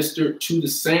have ministered to the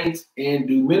saints and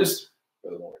do minister.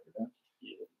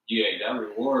 Yeah, that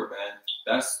reward, man.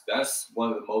 That's one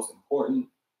of the most important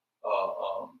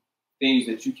things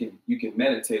that you can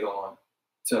meditate on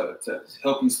to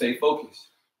help you stay focused.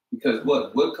 Because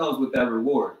what comes with that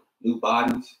reward? New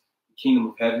bodies, the kingdom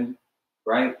of heaven,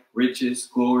 right? Riches,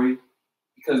 glory.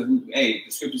 Because the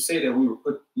scriptures say that we were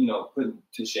put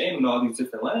to shame in all these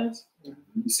different lands.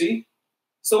 You see?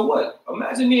 So what?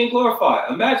 Imagine being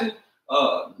glorified. Imagine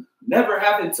never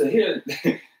having to hear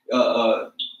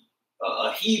a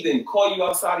heathen call you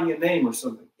outside of your name or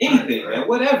something. Anything, man,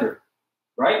 whatever.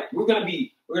 Right? We're gonna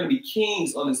be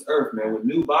kings on this earth, man, with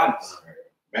new bodies.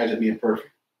 Imagine being perfect.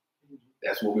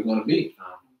 That's what we're gonna be.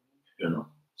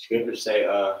 Scriptures say,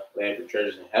 lay up your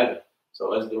treasures in heaven.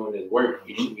 So us doing this work,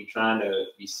 you should be trying to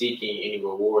be seeking any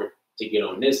reward to get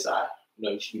on this side.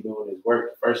 You should be doing this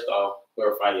work. First off,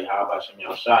 glorify Yahweh Shem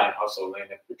Yahushai, and also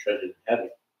laying up your treasures in heaven.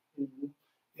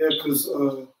 Yeah, because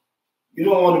you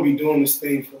don't want to be doing this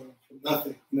thing for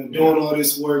nothing. Doing all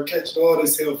this work, catching all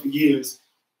this hell for years,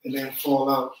 and then fall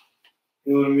out.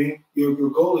 You know what I mean? Your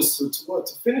goal is to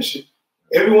finish it.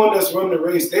 Everyone that's running the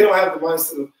race, they don't have the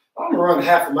mindset of, I'm going to run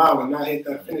half a mile and not hit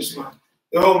that finish line.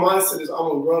 Their whole mindset is, I'm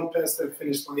going to run past that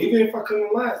finish line. Even if I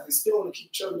couldn't last, they still want to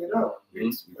keep chugging it out.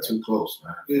 We're too close,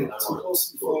 man. Yeah, too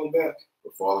close to falling back.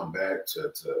 We're falling back to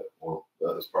the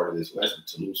other part of this lesson,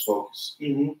 to lose focus.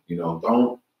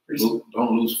 Don't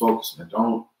lose focus, man.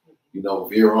 Don't,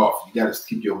 veer off. You got to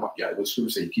keep your, what scripture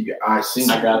say, you keep your eyes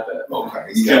single. I got that. Okay.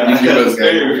 You got to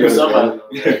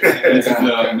keep This is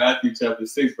Matthew chapter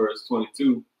 6, verse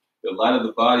 22. The light of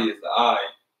the body is the eye.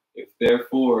 If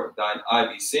therefore thine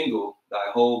eye be single,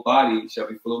 thy whole body shall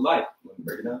be full of light. You want to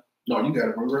break it down? No, you got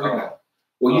to break it down.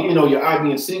 Well, your eye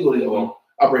being single,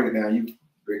 I'll break it down. You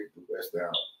break the rest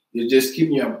down. You're just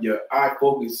keeping your eye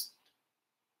focused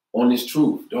on this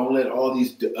truth. Don't let all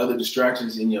these other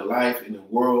distractions in your life, in the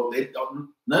world,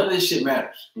 none of this shit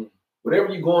matters.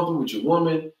 Whatever you're going through with your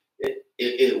woman,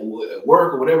 at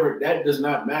work or whatever, that does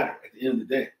not matter at the end of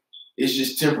the day. It's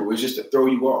just temporal. It's just to throw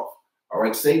you off. All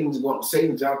right, Satan's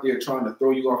out there trying to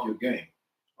throw you off your game.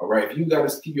 All right, if you got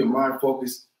to keep your mind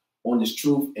focused on this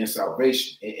truth and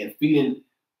salvation and feeding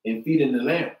the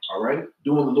lamb. All right,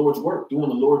 doing the Lord's work, doing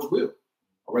the Lord's will.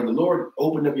 All right, the Lord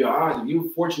opened up your eyes. If you're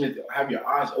fortunate to have your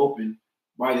eyes open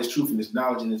by this truth and this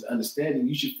knowledge and this understanding,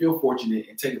 you should feel fortunate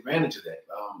and take advantage of that.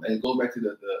 And it goes back to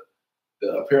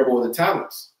the parable of the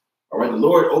talents. All right, the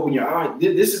Lord opened your eyes.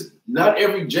 This is not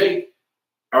every Jake.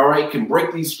 All right, can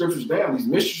break these scriptures down. These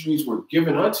mysteries were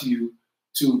given unto you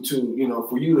to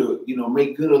for you to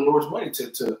make good of the Lord's money what's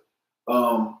the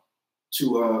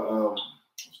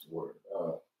word?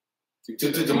 To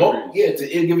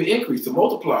give it increase, to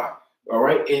multiply. All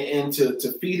right, and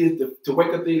to feed it, to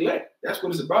wake up the elect. That's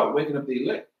what it's about, waking up the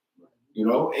elect.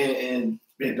 And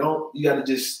man, you got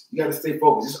to stay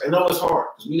focused. I know it's hard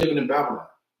because we living in Babylon.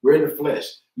 We're in the flesh.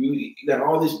 You got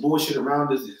all this bullshit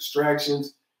around us, the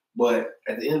distractions. But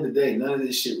at the end of the day, none of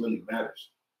this shit really matters.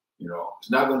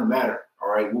 It's not going to matter. All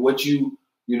right. What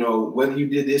whether you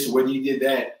did this or whether you did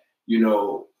that,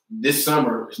 this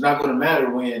summer, it's not going to matter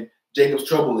when Jacob's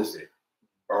trouble is there.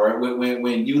 All right.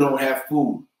 When you don't have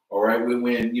food. All right.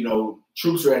 When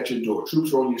troops are at your door,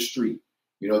 troops are on your street.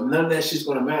 None of that shit's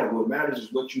going to matter. What matters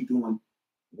is what you're doing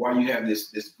while you have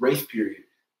this grace period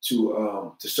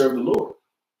to serve the Lord.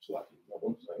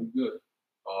 Good.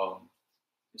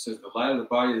 It says, the light of the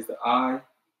body is the eye.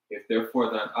 If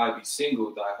therefore thine eye be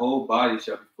single, thy whole body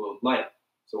shall be full of light.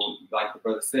 So like the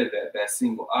brother said, that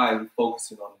single eye, we're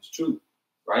focusing on this truth,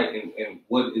 right? And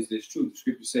what is this truth? The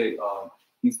scripture say,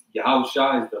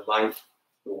 Yahushua is the light,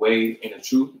 the way, and the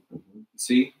truth. You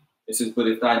see? It says, but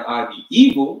if thine eye be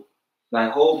evil, thy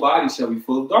whole body shall be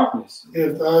full of darkness.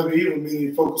 If the eye be evil, meaning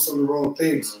you focus on the wrong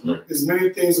things. There's many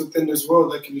things within this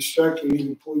world that can distract you and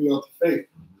even pull you out the faith.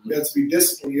 You have to be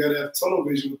disciplined. You got to have tunnel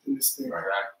vision within this thing. Right.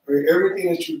 Everything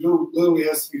that you do literally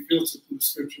has to be filtered through the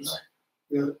scriptures.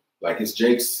 Right. Yeah. Like it's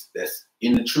Jake's. That's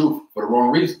in the truth for the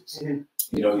wrong reasons.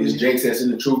 You know, there's Jakes that's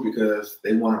in the truth because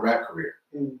they want a rap career.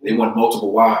 They want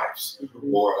multiple wives,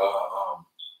 or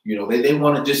you know, they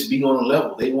want to just be on a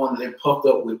level. They're puffed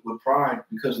up with pride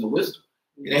because of the wisdom.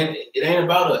 It ain't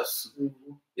about us.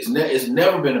 It's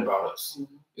never been about us.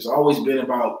 It's always been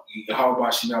about how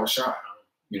about she now shine.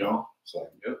 You know, it's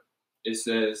like, yep. It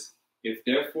says, if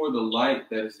therefore the light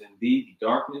that is in thee be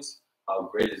darkness, how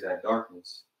great is that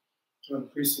darkness?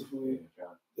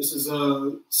 This is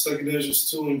 2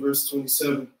 Ezra 2 and verse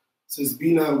 27. It says,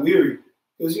 be not weary.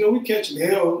 Because, you know, we catching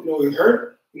hell, you know, it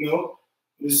hurt, you know.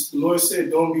 The Lord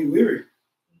said, don't be weary.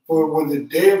 For when the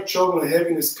day of trouble and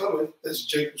heaviness cometh, that's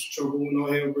Jacob's trouble when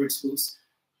all hell breaks loose,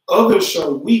 others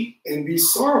shall weep and be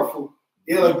sorrowful.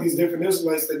 Yeah, like these different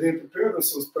Israelites that didn't prepare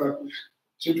themselves properly.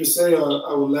 Scripture say, I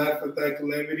will laugh at thy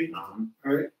calamity. All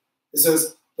right. It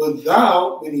says, but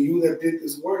thou, meaning you that did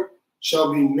this work,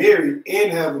 shall be merry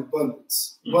and have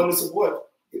abundance. Abundance of what?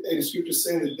 And the scripture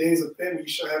saying the days of famine you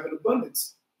shall have an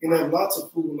abundance. You can have lots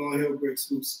of food when all hell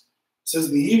breaks loose. It says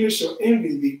the heathen shall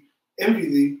envy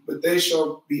thee, but they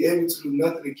shall be able to do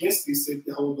nothing against thee, said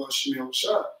Jehovah Shemel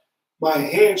Shah. My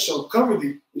hand shall cover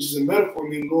thee, which is a metaphor,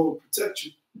 meaning Lord will protect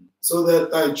you, so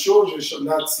that thy children shall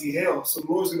not see hell. So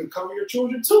the Lord's going to cover your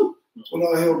children too when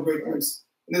all hell breaks loose.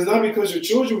 And it's not because your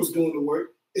children was doing the work,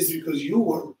 it's because you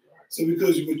were. So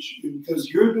because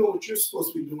you're doing what you're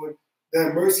supposed to be doing,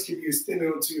 that mercy can be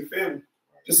extended onto your family.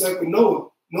 Just like with Noah.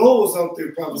 Noah was out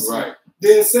there prophesying. Right.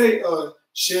 Didn't say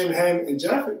Shem, Ham, and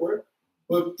Japheth were,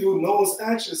 but through Noah's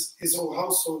actions, his whole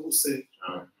household was saved.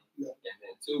 Right. Yeah. And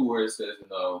then too, where it says in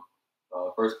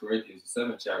 1 Corinthians, the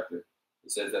 7th chapter,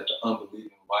 it says that the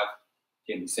unbelieving wife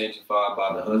can be sanctified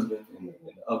by the husband and the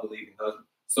unbelieving husband.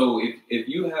 So if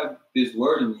you have this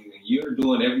word in you and you're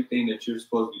doing everything that you're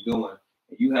supposed to be doing,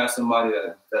 and you have somebody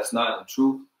that's not in the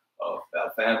truth of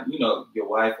family, you know, your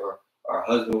wife or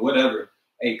husband, whatever,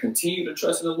 and continue to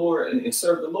trust in the Lord and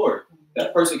serve the Lord,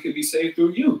 that person could be saved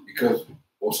through you. Because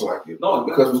also like it. No,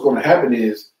 because what's going to happen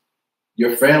is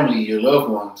your family, your loved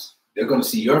ones, they're going to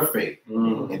see your faith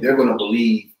and they're going to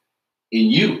believe in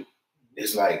you.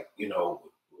 It's like, you know,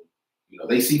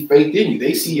 they see faith in you.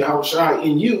 They see Yahushua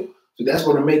in you. So that's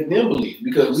going to make them believe,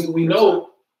 because we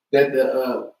know that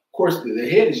of course the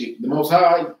head is you, the Most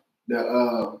High,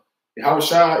 the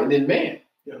Yahushua, and then man.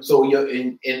 Yeah. So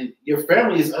your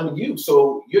family is under you.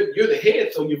 So you're the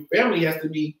head. So your family has to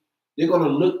be. They're going to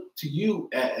look to you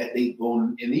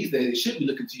in these days. They should be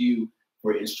looking to you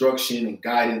for instruction and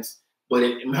guidance. But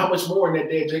how much more in that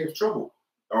day of Jacob's trouble?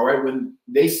 All right, when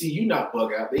they see you not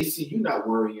bug out, they see you not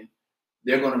worrying.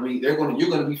 You're going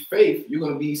to be faith. You're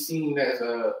going to be seen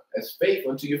as faith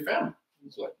unto your family.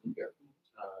 It's like you got.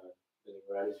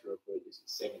 This real quick. This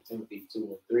is 2 Timothy 2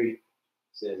 and 3. It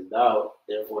says, "Thou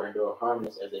therefore endure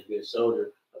hardness as a good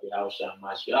soldier of the Yahushua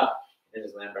Mashiach." And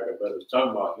this Lamberger brother was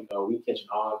talking about, you know, we catching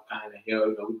all kind of hell,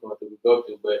 you know, we go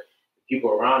through, but the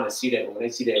people around us see that when they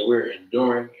see that we're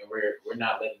enduring and we're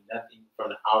not letting nothing from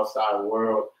the outside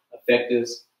world affect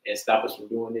us and stop us from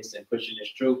doing this and pushing this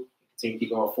truth, continue to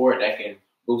keep going forward, that can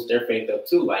boost their faith up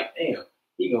too. Like, damn,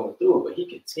 he going through it, but he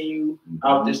continue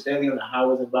out there steadily on the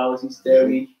highways and byways. He's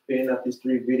steadily putting up his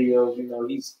 3 videos. You know,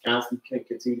 he's constantly can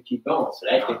continue to keep going. So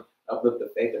that can uplift the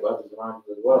faith of others around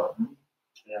him as well.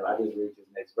 And I just read this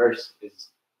next verse. It's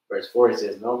verse 4. It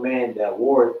says, "No man that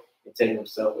warreth can take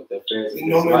himself with the affairs of his life."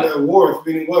 No man that warreth,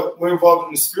 meaning what? We're involved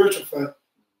in the spiritual fight.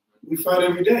 We fight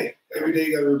every day. Every day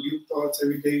you got to rebuke thoughts.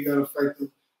 Every day you got to fight the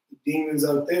demons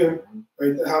out there,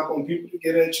 right? That hop on people to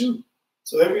get at you.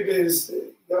 So every day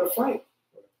you got to fight.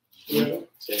 You know? It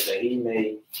says that he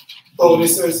may. Oh, and it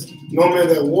says, "No man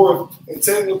that warreth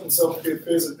entangle himself with the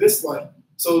affairs of this life."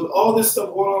 So all this stuff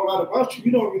going on right about you,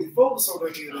 you don't really focus on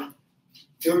that here.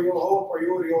 Your whole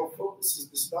priority, your focus is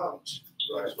this knowledge.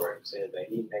 Right. It says that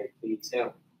he may please him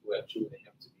who have chosen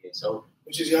him to be his own.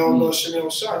 Which is Yahweh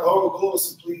Shemel Shah. All the glory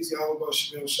to please Yahweh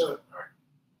Shemel Shah. All right.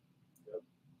 Yep.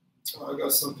 I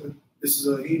got something. This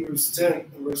is Hebrews 10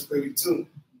 and verse 32.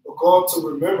 "But call to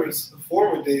remembrance the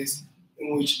former days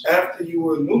in which after you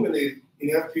were illuminated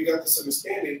and after you got this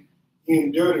understanding, you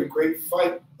endured a great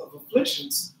fight of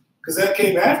afflictions." Because that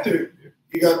came after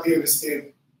you got the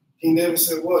understanding. He never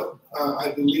said what?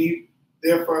 I believe,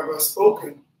 therefore have I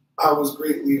spoken, I was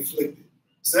greatly afflicted.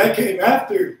 So that came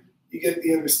after you get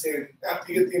the understanding.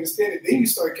 After you get the understanding, then you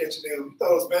start catching hell. You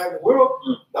thought it was bad in the world?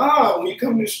 Nah, when you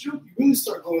come to the truth, you really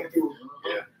start going through it.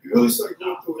 Yeah. You really start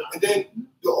going through it. And then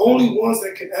the only ones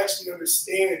that can actually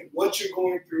understand what you're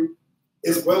going through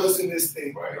is brothers in this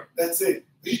thing. Right. That's it.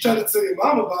 You try to tell your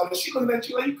mom about it, she looking at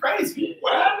you like you crazy.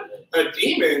 What? A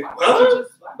demon?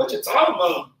 What you talking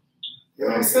about? You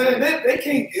know what I'm saying? They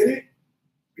can't get it.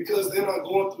 because they're not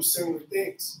going through similar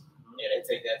things. Yeah, they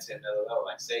take that to another level.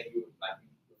 Like, say you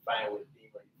find with a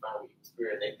demon, you find with a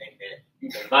spirit, they think that you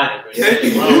can find it. Yeah,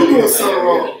 you doing something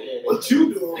wrong. What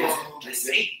you doing wrong?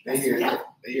 They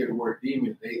hear the word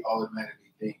demon, they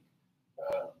automatically think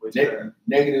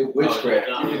negative witchcraft.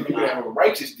 You could have a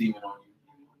righteous demon on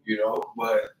you, you know,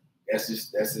 but that's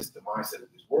just the mindset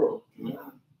of this world. Yeah.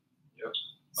 Yep.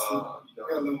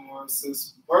 It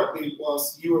says, partly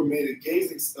whilst you were made a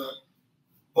gazing stock,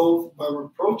 both by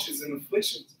reproaches and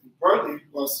afflictions, and partly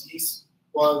whilst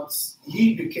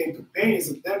ye became companions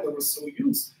of them that were so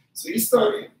used. So you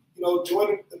started,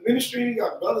 joining the ministry, you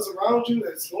got brothers around you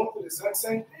that's going through the exact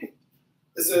same thing.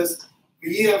 It says, for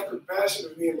ye have compassion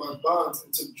of me and my bonds,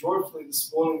 and took joyfully the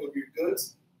spoiling of your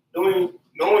goods,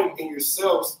 knowing in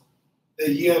yourselves that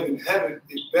ye have in heaven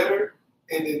a better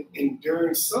and an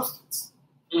enduring substance.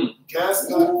 Cast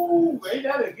not. Say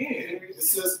that again. It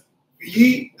says, for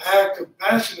ye had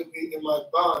compassion of me in my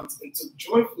bonds, and took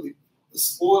joyfully the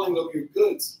spoiling of your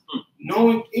goods,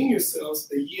 knowing in yourselves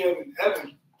that ye have in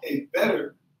heaven a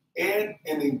better and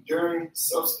an enduring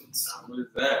substance. What is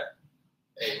that?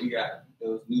 Hey, we got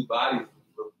those new bodies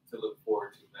to look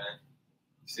forward to, man.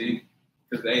 See?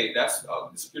 Because, hey, that's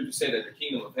the scripture say that the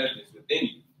kingdom of heaven is within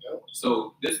you. Yep.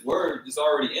 So this word is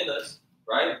already in us,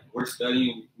 right? We're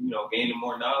studying, gaining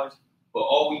more knowledge. But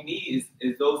all we need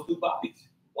is those new bodies.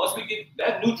 Once we get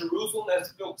that new Jerusalem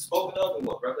that's spoken of in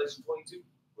Revelation 22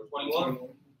 or 21,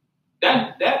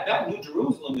 that new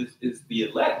Jerusalem is the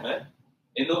elect, man.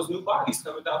 And those new bodies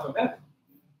coming down from heaven.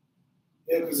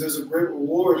 Yeah, because there's a great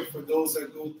reward for those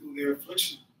that go through their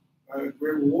affliction. Right? A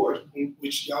great reward,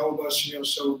 which Yahweh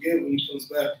shall give when he comes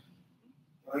back.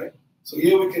 Right? So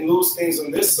yeah, we can lose things on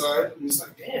this side, and it's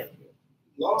like, damn, you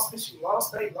lost this, you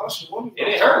lost that, you lost your woman. And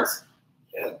it hurts.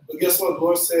 Yeah, but guess what? The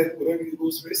Lord said, whatever you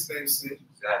lose for his name's sake,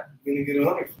 you're going to get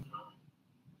 100.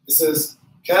 It says,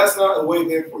 cast not away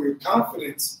therefore your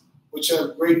confidence, which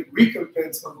have great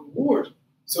recompense of reward.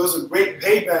 So it's a great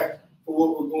payback for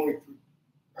what we're going through.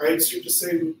 All right, scripture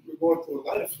say we're going through a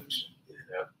light affliction.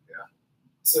 Yeah.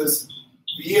 It says,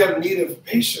 ye have need of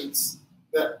patience,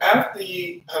 that after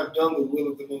ye have done the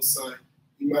will of the Most High,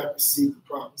 ye might receive the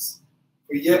promise.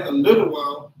 For yet a little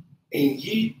while, and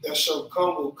ye that shall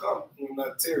come will come, and will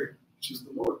not tarry, which is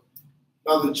the Lord.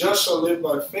 Now the just shall live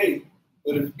by faith,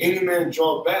 but if any man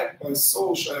draw back, my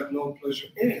soul shall have no pleasure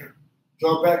in him.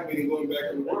 Draw back meaning going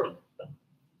back in the world.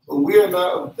 But we are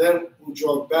not of them who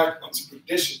draw back unto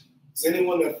perdition. Because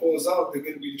anyone that falls out, they're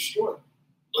going to be destroyed.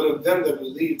 But of them that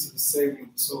believe to the saving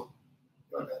of the soul.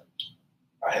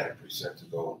 I had a precept to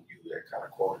go you that kind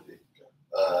of quoted it.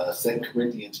 2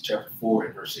 Corinthians chapter 4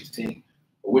 and verse 16.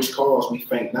 For which cause we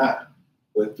faint not,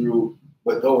 but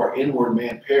though our inward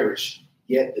man perish,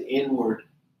 yet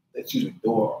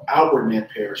though our outward man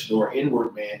perish, though our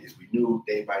inward man is renewed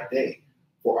day by day.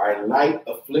 For our light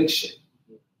affliction,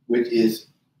 which is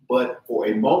but for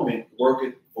a moment,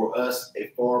 worketh for us a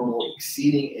far more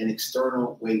exceeding and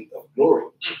external weight of glory.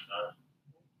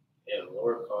 Yeah, the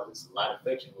Lord calls this a light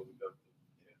affliction when we go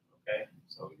through. Okay?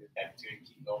 So we just have to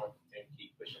keep going and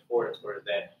keep pushing forward towards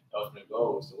that ultimate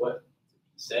goal is to what? To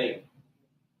be saved.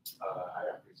 I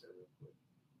got to preach that real quick.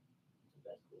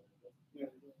 That's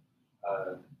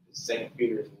cool. 2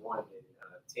 Peter 1 and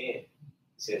 10. It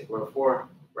says, wherefore,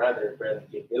 rather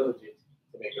get diligent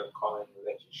to make your calling and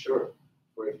election sure.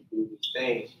 For if you do these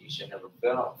things, you shall never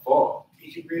fall.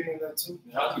 You keep reading that too.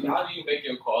 How do you make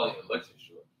your calling and election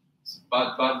sure?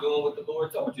 By doing what the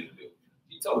Lord told you to do.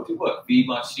 He told you what? Feed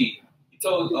my sheep. He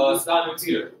told Simon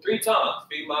Peter 3 times,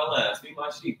 feed my lambs, feed my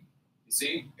sheep. You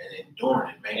see? And enduring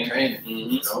it,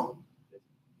 maintaining it,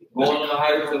 Going on the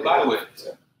highways and byways.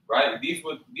 Right? These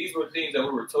were things that we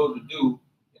were told to do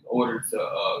in order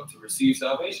to receive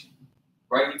salvation.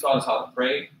 Right? He taught us how to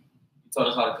pray. He taught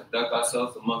us how to conduct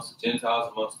ourselves amongst the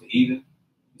Gentiles, amongst the heathen.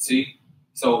 You see?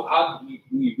 So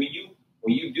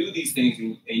when you do these things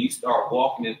and you start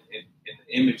walking in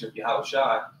the image of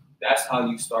Yahushua, that's how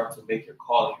you start to make your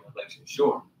calling and election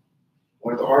sure.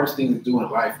 One of the hardest things to do in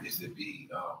life is to be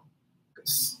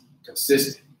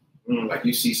consistent. Like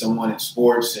you see someone in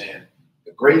sports and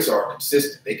the greats are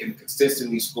consistent. They can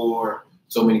consistently score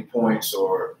so many points,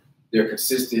 or they're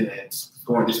consistent and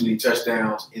scoring this many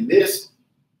touchdowns. In this,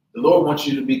 the Lord wants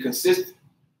you to be consistent.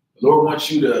 The Lord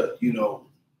wants you to,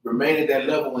 remain at that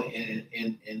level and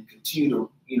continue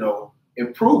to,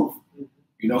 improve.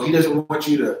 He doesn't want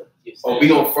you to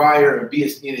be on fire and be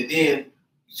and then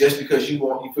just because you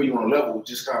feel you're on a level,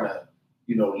 just kind of,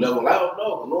 level out.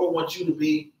 No, the Lord wants you to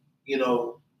be,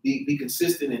 be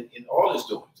consistent in all his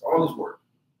doings, all his work.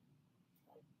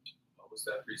 What's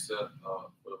that precept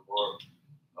for the Lord?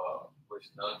 Wish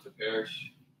none to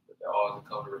perish, That all is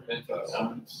come to repentance.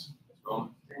 Romans.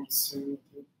 Romans.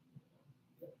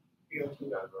 Yeah.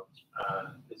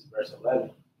 This is verse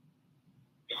 11.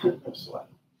 Verse 11.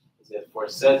 It says, "For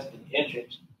such an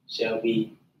entrance shall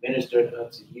be ministered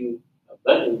unto you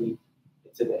abundantly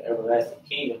into the everlasting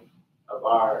kingdom of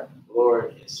our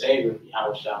Lord and Savior,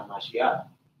 Yahushua Mashiach.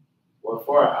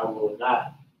 Wherefore I will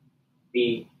not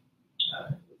be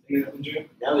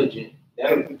negligent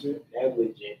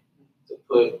to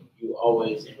put you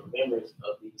always in remembrance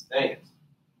of these things,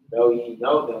 though ye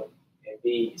know them and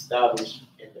be established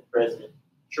in the present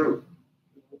truth."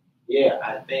 Yeah,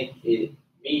 I think it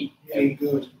me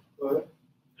Good. But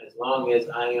as long as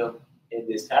I am in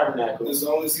this tabernacle, as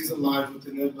long as he's alive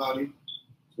within their body,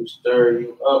 to stir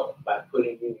you up by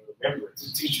putting you in remembrance.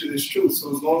 to teach you this truth.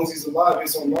 So as long as he's alive,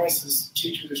 his own mind says to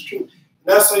teach you this truth. And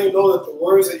that's how you know that the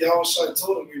words that Yahushua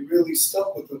told him, he really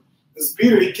stuck with them. Because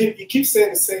Peter, he keeps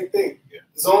saying the same thing. Yeah.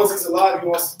 As long as he's alive, he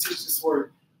wants to teach this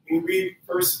word. When you read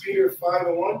 1 Peter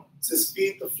 5:1, it says,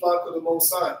 "Feed the flock of the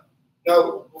Most High."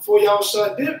 Now, before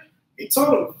Yahushua did, he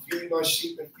told him, "Feed my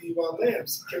sheep and feed my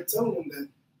lambs." He kept telling him that.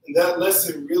 And that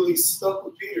lesson really stuck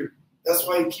with Peter. That's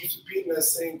why he keeps repeating that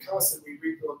same concept we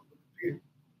read throughout the book of Peter.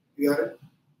 You got it?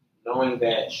 Knowing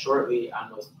that shortly I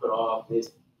must put off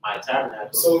this my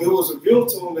tabernacle. So it was revealed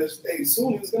to him that hey,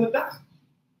 soon he was going to die.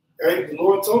 Right? The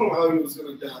Lord told him how he was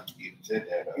going to die. He said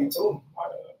that. He told him. I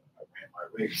ran my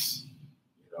race.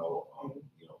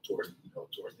 Towards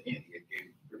the end, he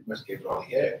pretty much gave it all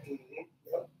he had.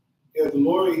 Mm-hmm. Yeah, the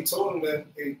Lord, he told him that,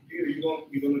 hey, Peter, you're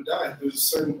going to die. There's a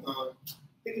certain, I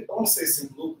want to say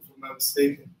St. Luke, if I'm not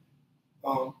mistaken.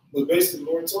 But basically,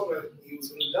 the Lord told him that he was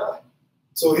going to die.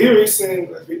 So here he's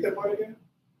saying, read that part again.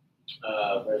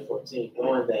 Verse 14,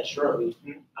 knowing that shortly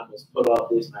I must put off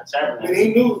this my tabernacle. And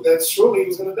he knew that shortly he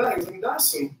was going to die. He was going to die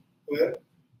soon. Go ahead.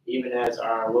 Even as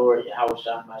our Lord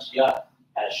Yahushua Mashiach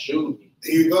has shewed me.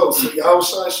 There you go. So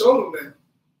Yahushua showed him that.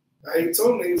 Right? He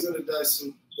told him that he was going to die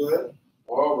soon. Go ahead.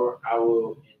 Moreover, I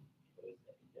will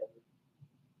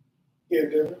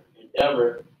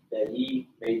endeavor that ye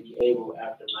may be able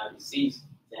after my decease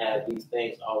to have these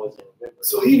things always in remembrance.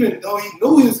 So even though he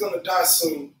knew he was going to die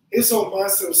soon, his whole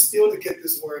mindset was still to get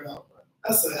this word out.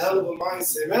 That's a hell of a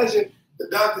mindset. Imagine the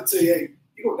doctor tell you, hey,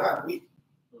 you're going to die in a week.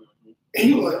 Mm-hmm. And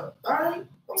you're like, all right,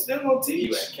 I'm still going to teach.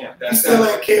 You at camp You still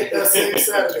at camp that same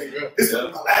Saturday. This is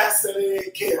Yeah. my last Saturday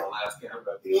at camp. My last camp.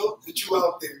 You know, that you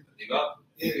out there. You got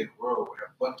In the world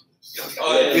where abundance.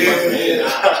 Oh, yeah.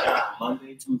 Yeah.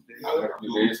 Monday, Tuesday.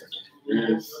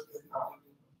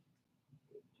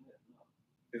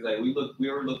 It's like we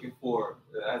were looking for,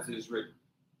 as it is written,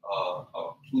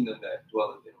 a kingdom that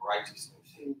dwelleth in righteousness.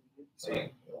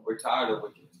 See, we're tired of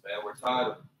wickedness, man. We're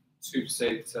tired of scripture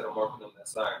say to set a mark on them that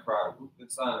sign and cry. We've been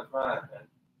signing and crying, man.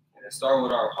 And it started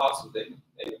with our apostles. They've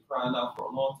been crying out for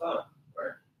a long time.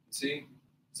 Right. You see?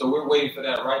 So we're waiting for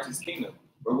that righteous kingdom.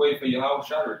 We're waiting for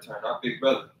Yahushua to return, our big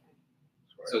brother.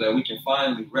 Right. So that we can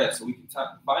finally rest. So we can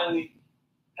finally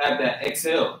have that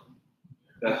exhale.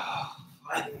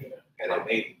 Finally. And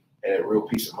that real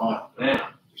peace of mind. Man.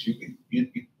 You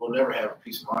will never have a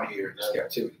peace of mind here in this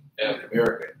captivity. In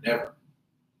America, never.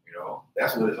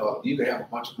 That's what it's all. You can have a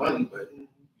bunch of money, but and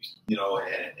you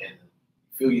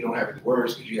feel you don't have any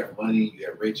words because you have money, you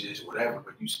have riches, whatever,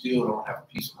 but you still don't have a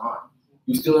peace of mind.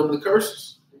 You still have the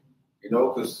curses.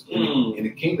 Because in the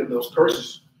kingdom, those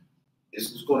curses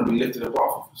is going to be lifted up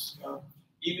off of us.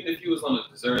 Even if you was on a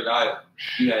deserted island,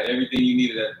 you had everything you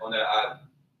needed on that island.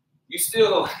 You still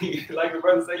don't, like the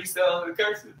brother said, you still under the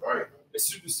curses. Right. It's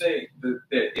true to say that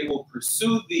it will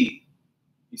pursue thee.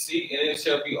 You see, and it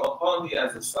shall be upon thee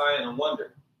as a sign and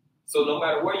wonder. So no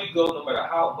matter where you go, no matter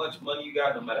how much money you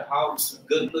got, no matter how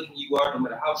good looking you are, no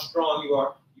matter how strong you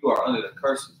are under the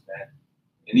curses, man.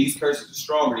 And these curses are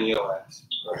stronger than your ass.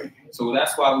 Right. So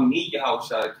that's why we need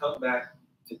Yahushua to come back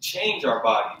to change our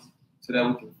bodies so that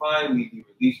we can finally be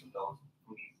released from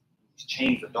these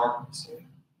chains of darkness.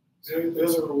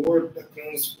 There's a reward that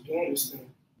comes for doing this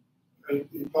thing. Right?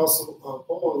 The Apostle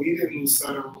Paul, he didn't lose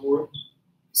sight of reward. He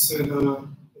said, if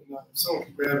someone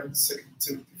can grab it, 2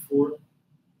 Timothy 4,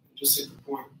 just hit the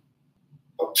point.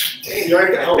 Oh, dang, you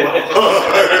already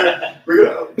got bring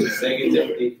it up. 2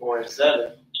 Timothy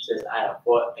 4:7 says, I have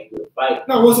fought a good fight.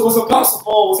 No, was Apostle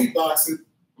Paul, was he boxing?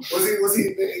 Was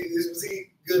he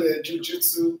good at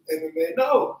jiu-jitsu, MMA?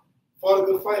 No. Fought a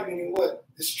good fight, meaning what?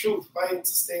 It's truth, fighting to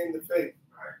stay in the faith.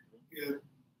 Right. Yeah.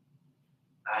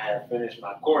 I have finished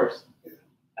my course. Yeah.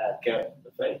 I have kept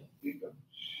the faith. Keep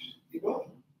going.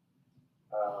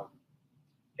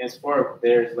 Henceforth,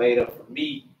 there is laid up for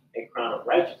me a crown of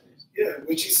righteousness. Yeah,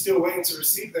 which he's still waiting to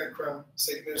receive that crown.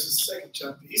 There's a second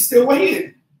chapter. He's still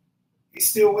waiting. He's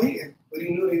still waiting. but he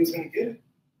knew that he was going to get it.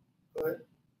 Go ahead.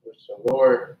 Which the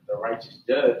Lord, the righteous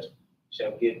judge,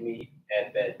 shall give me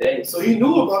at that day. So he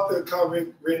knew about the account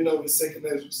written over in 2nd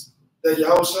Ezra, that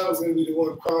Yahushua was going to be the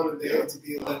one crowning the heads of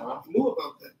the elect. He knew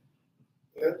about that.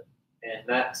 Yeah? And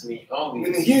not to me only.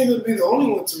 And he ain't going to be the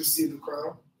only one to receive the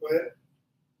crown. Go ahead.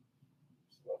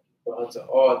 But unto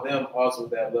all them also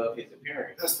that love his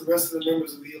appearing. That's the rest of the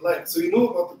members of the elect. So he knew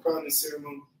about the crowning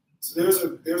ceremony. So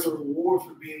there's a reward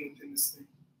for being within this thing.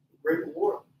 A great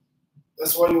reward.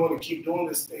 That's why you want to keep doing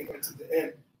this thing until the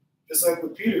end. Just like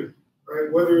with Peter,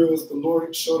 right? Whether it was the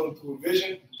Lord showed him through a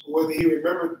vision, or whether he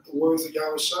remembered the words of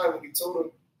Yahushua when he told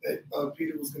him that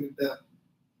Peter was going to die.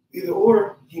 Either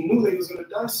or, he knew that he was going to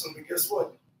die soon. And guess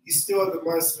what? He still had the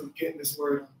mindset of getting this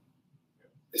word out.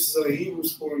 This is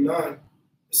Hebrews 4:9.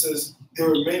 It says, there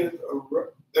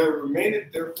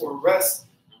remaineth therefore rest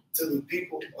to the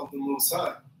people of the Most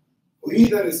High. For he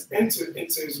that is entered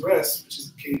into his rest, which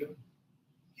is the kingdom,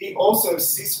 he also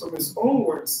has ceased from his own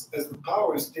works as the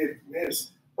powers did from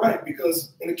his. Right,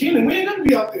 because in the kingdom, we ain't going to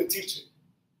be out there teaching.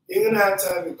 You ain't going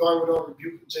to have a garment or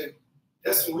rebuke and shame.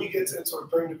 That's when we get to enter our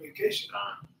permanent vacation.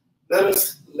 Let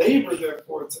us labor,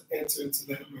 therefore, to enter into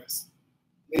that rest.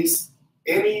 Lest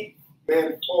any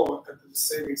man fall after the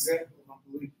same example of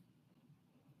unbelief.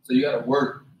 So you got to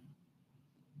work.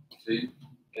 See?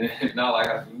 And it's not like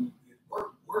I do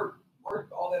work.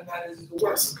 All that matters is the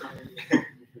work.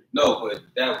 No, but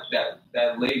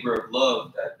that labor of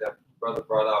love that brother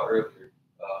brought out earlier,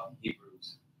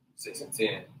 Hebrews 6 and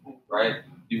 10, right?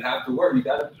 You have to work. You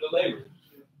got to do the labor.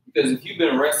 Because if you've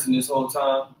been resting this whole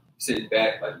time, sitting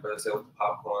back, like the brother said, with the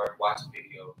popcorn, watching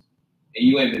videos, and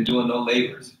you ain't been doing no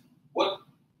labors, what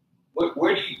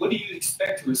do you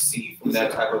expect to receive from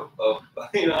that type of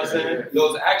you know what I'm saying?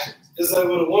 Those actions. Just like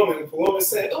with a woman. If a woman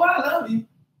say, "Oh, I love you,"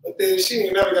 but then she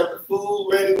ain't never got the food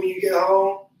ready when you get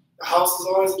home. The house is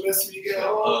always a mess when you get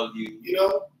home. Love you. You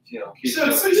know? She don't kiss she you on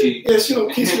the cheek. Yeah, she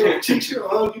don't kiss you on the cheek. She don't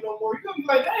hug you no more. You're going to be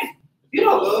like, hey, you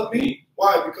don't love me.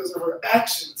 Why? Because of her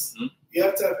actions. Mm-hmm. You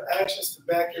have to have actions to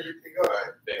back everything up.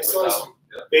 Right. That's why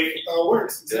faith without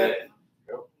works. Exactly.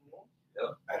 Yep.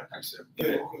 I said,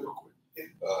 real quick.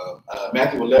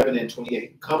 Matthew 11 and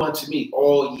 28. Come unto me,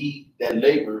 all ye that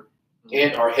labor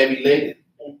and are heavy laden.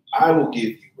 I will give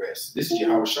you rest. This is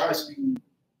Yahushua speaking.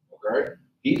 Okay?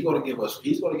 He's going to give us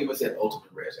that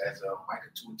ultimate rest. As Micah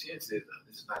 2 and 10 says,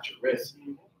 this is not your rest.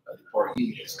 The part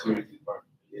ye has clearly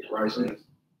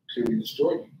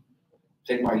destroyed you.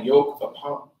 Take my yoke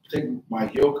upon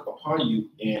you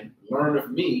and learn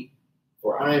of me,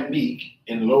 for I am meek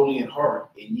and lowly in heart,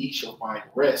 and ye shall find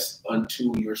rest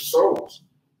unto your souls.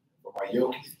 For my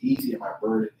yoke is easy and my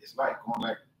burden is light. Going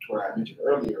back to what I mentioned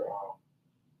earlier,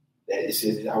 that it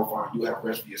says that I will find you have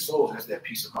rest for your souls. That's that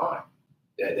peace of mind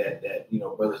that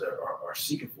brothers are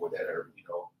seeking for, that are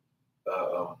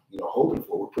hoping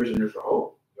for. We're prisoners of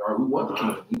hope. We want the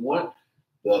kingdom. We want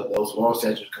those law,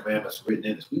 statutes, commandments written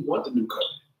in us. We want the new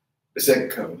covenant, the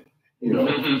second covenant.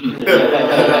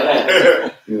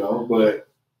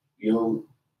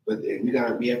 But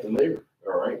we have to labor,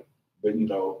 all right. But we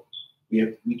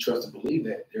trust and believe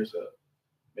that there's a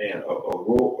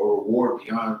reward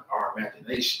beyond our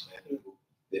imagination,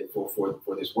 man,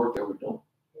 for this work that we're doing.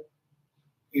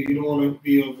 You don't want to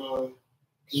be of, because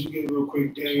you get real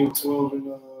quick, Daniel 12 and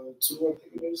 2, I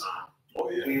think it is. Oh,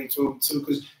 yeah. Daniel 12 and 2.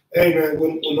 Because, hey, man,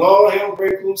 when all hell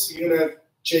breaks loose, and you're going to have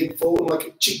Jake folding like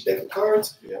a cheap deck of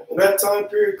cards, when that time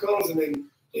period comes and then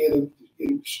they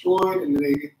get destroyed and then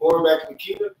they get born back in the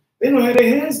kingdom, they don't have their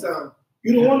hands down.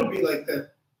 You don't want to be like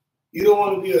that. You don't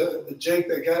want to be a Jake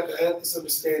that had this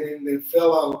understanding and then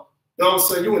fell out. And all of a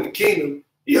sudden, you're in the kingdom.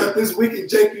 You got this wicked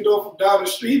Jake, from down the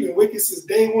street, and wicked since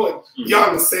day one. Mm-hmm. Y'all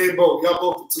in the same boat. Y'all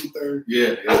both the 2/3.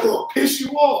 Yeah. That's going to piss you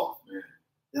off. Yeah.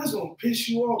 That's going to piss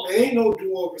you off. There ain't no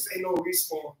do-overs. Ain't no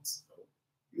respawns.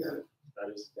 You got it. That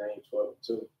is Daniel 12 and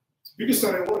 2. You can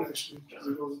start at 1, actually.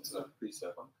 It's a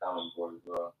precept on the common board as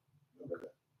well.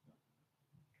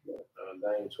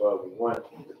 Daniel 12 and 1.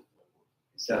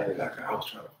 Sounded like I was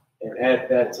trying to. And at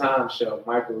that time shall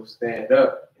Michael stand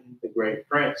up, the great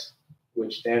prince,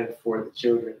 which standeth for the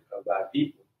children of thy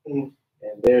people. Mm-hmm.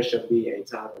 And there shall be a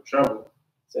time of trouble,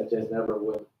 such as never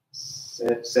was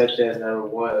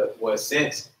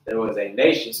since there was a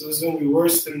nation. So it's going to be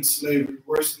worse than slavery,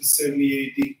 worse than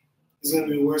 70 AD. It's going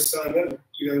to be the worst time ever.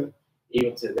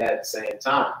 Even to that same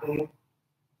time. Mm-hmm.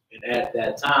 And at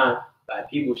that time, thy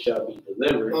people shall be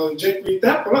delivered. Jake read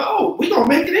that, but we're going to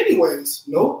make it anyways.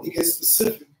 Nope, it gets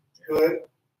specific. Go ahead.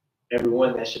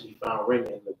 Everyone that should be found written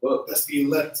in the book. That's the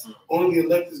elect. Mm-hmm. Only the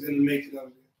elect is going to make it out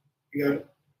of there. You got it?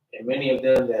 And many of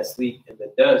them that sleep in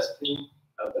the dust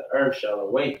of the earth shall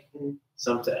awake,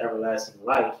 some to everlasting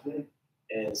life,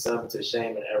 and some to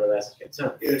shame and everlasting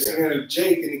contempt. Yeah, so you have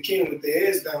Jake and the king with their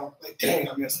heads down, like, dang,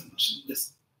 I messed up.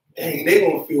 Listen, dang, they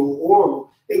gonna feel horrible.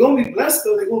 They're gonna be blessed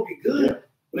though. They're gonna be good. Yeah.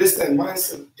 But it's that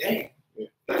mindset of, dang,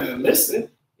 listen.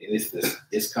 And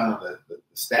it's kind of the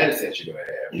status that you're gonna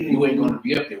have. You ain't gonna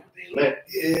be up there with the elect.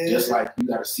 Yeah. Just like you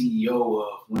got a CEO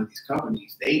of one of these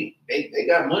companies, they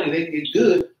got money, they get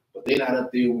good, but they're not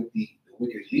up there with the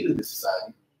wicked leaders of the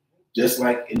society. Just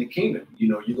like in the kingdom,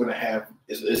 you're gonna have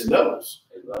it's levels.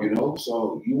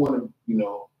 So you want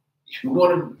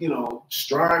to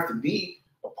strive to be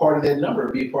a part of that number,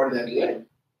 be a part of that elect.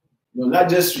 Not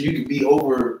just so you can be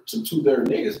over some 2/3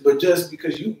 niggas, but just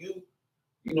because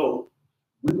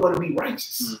we want to be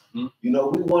righteous. Mm-hmm.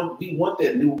 We want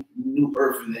that new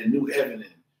earth and that new heaven,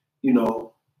 and we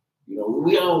don't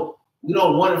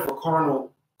want it for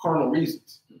carnal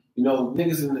reasons.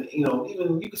 Niggas in the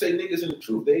even you can say niggas in the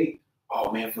truth. They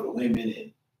for the women,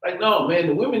 and like no man,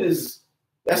 the women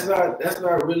that's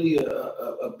not really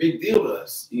a big deal to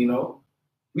us. We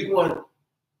want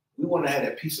to have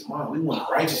that peace of mind. We want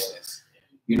righteousness.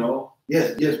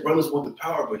 Yes, brothers want the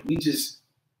power, but we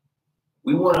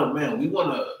want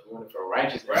it for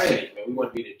righteousness. Right. Man, we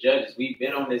want to be the judges. We've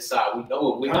been on this side. We know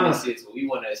what wickedness is, but we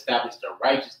want to establish the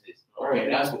righteousness. Okay,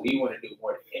 that's what we want to do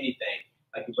more than anything.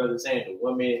 Like your brother saying, the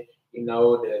women,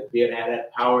 to be able to have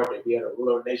that power, to be able to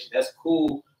rule our nation, that's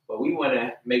cool. But we want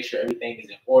to make sure everything is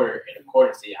in order in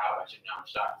accordance to how about you now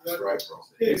shot. That's right, bro.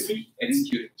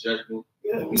 Executing judgment.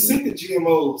 Yeah, we sick of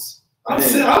GMOs. I'm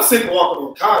sick of walking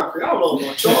on concrete. I don't know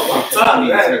about y'all. I'm tired of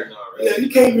that. Yeah, you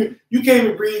can't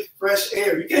even breathe fresh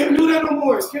air. You can't even do that no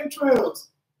more. It's chemtrails.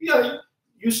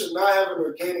 You should not have an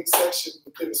organic section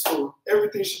within the store.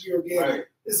 Everything should be organic. Right.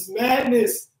 It's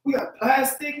madness. We got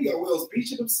plastic. We got whales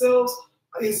bleaching themselves.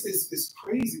 It's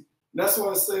crazy. And that's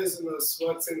why it says in the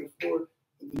SWAT 10:4,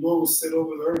 the Lord will set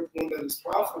over the earth one that is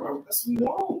profitable. That's what we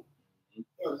want.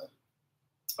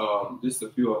 Just a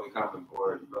few other comment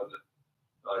boards, brother.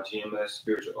 GMS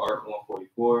Spiritual Art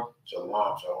 144. Shalom.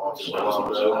 I'm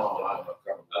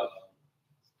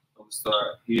gonna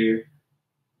start here.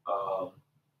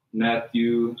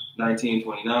 Matthew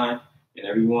 19:29. And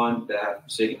everyone that hath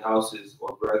forsaken houses,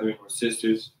 or brethren, or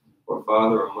sisters, or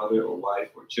father, or mother, or wife,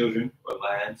 or children, or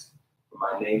lands, for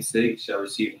my name's sake, shall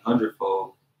receive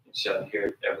 100-fold, and shall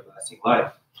inherit everlasting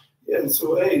life. Yeah,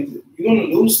 so hey, you're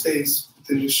gonna lose things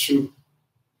within this truth.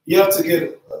 You have to get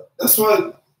it. That's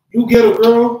why you get a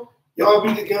girl, y'all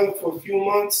be together for a few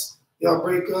months, y'all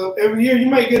break up. Every year you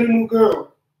might get a new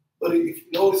girl, but if you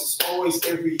notice, it's always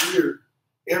every year,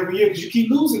 because you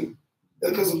keep losing.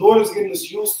 Because the Lord is getting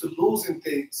us used to losing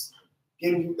things.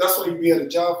 That's why you be at a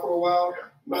job for a while,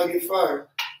 you might get fired,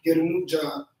 get a new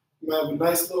job. You might have a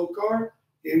nice little car,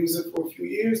 you use it for a few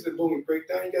years, then boom, it break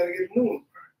down, you gotta get a new one.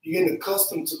 You're getting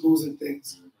accustomed to losing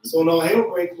things. So now hell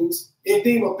break loose. You ain't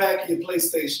thinking about packing your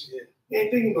PlayStation. You ain't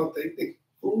thinking about that. You think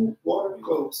food, water,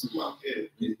 clothes. If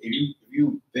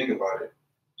you think about it,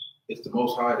 it's the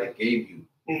Most High that gave you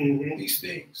these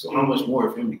things. So how much more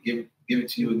of Him to give it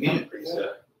to you again?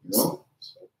 So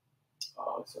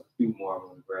a few more I'm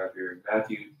going to grab here.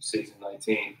 Matthew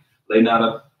 6:19. Lay not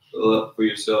up for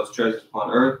yourselves treasures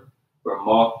upon earth, where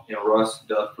moth and rust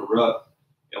doth corrupt,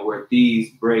 and where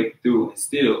thieves break through and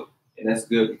steal. And that's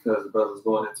good because the brother's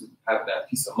going into having that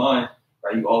peace of mind,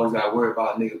 right? You always got to worry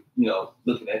about a nigga,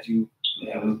 looking at you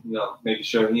and, making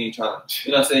sure he ain't trying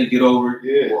to, get over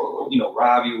it or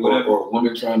rob you or whatever. Or a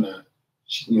woman trying to,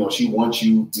 she wants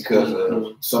you because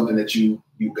of something that you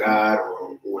got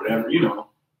or whatever,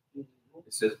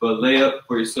 It says, but lay up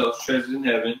for yourselves treasures in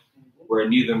heaven, where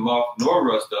neither moth nor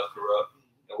rust doth corrupt,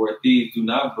 and where thieves do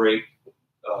not break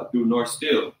through nor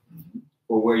steal.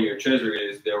 For where your treasure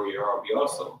is, there will your heart be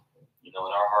also. In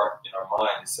our heart, in our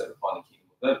mind, is set upon the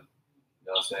kingdom of heaven. You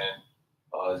know what I'm saying?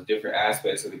 There's different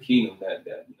aspects of the kingdom that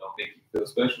make you feel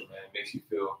special, man. It makes you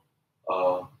feel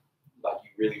like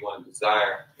you really want to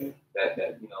desire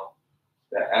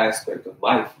that aspect of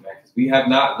life, man. Because we have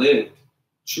not lived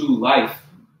true life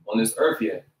on this earth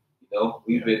yet.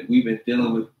 We've been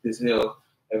dealing with this hell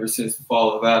ever since the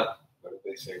fall of Adam. But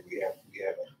they say we haven't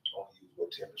only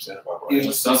used 10% of our life.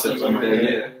 Yeah, something like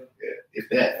that. If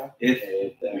that.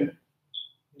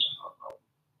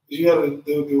 You got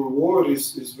the reward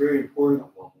is very important.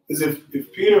 Because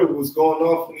if Peter was going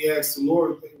off when he asked the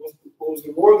Lord, what was the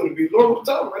reward going to be? The Lord would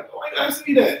tell him, right? Why you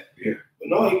asking me that? Yeah. But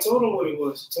no, he told him what it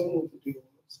was. He told him what the deal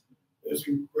was. There's a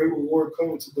great reward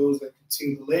coming to those that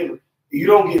continue to labor. You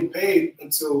don't get paid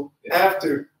until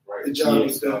after the job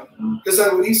is done. Just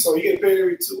like with Esau, you get paid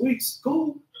every 2 weeks.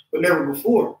 Cool. But never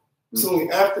before. It's only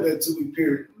after that 2-week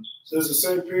period. So there's a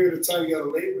certain period of time you got to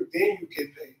labor, then you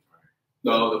get paid.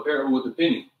 No, the parable with the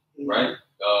penny. right?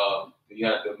 You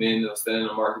had the men that stand in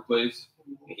the marketplace,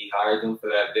 and he hired them for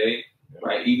that day,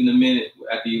 right? Even the men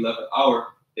at the 11th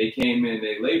hour, they came in,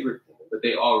 they labored, but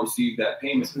they all received that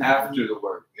payment after the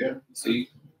work. Yeah. You see?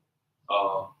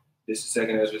 This is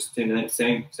 2nd Ezra 10,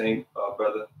 same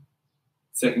brother.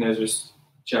 2nd Ezra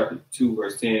chapter 2,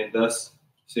 verse 10. Thus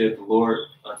saith the Lord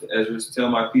unto Ezra, tell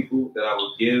my people that I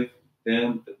will give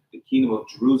them the kingdom of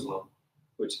Jerusalem,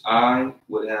 which I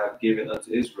would have given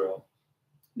unto Israel.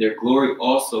 Their glory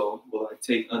also will I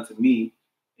take unto me,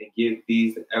 and give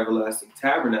these the everlasting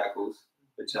tabernacles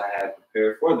which I had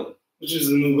prepared for them. Which is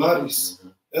the new bodies. Mm-hmm.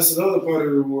 That's another part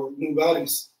of the reward. New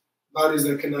bodies. Bodies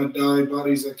that cannot die,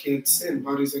 bodies that can't sin,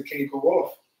 bodies that can't go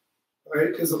off.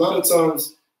 Right? Because a lot of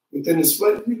times within the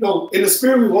flesh, in the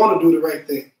spirit we want to do the right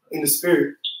thing. In the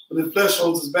spirit. But the flesh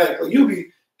holds us back. Like you'll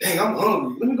be, dang, I'm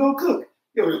hungry. Let me go cook.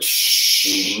 You're like,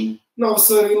 shh. Mm-hmm. And all of a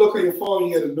sudden you look at your phone,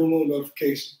 you get a new moon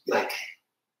notification. You're like,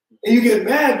 and you get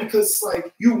mad because it's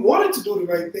like you wanted to do the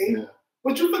right thing,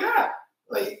 but you forgot.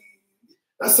 Like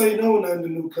that's how you know we're not in the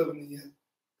new covenant yet,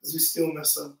 because we still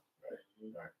mess up.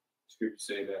 Right. Scriptures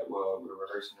say that we're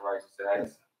rehearsing the righteous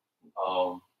acts.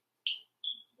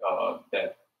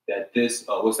 That this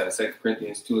what's that? 2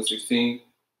 Corinthians 2:16.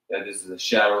 That this is a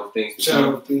shadow of things to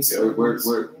come.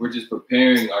 We're just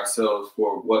preparing ourselves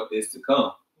for what is to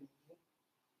come.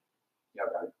 Y'all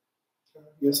got it.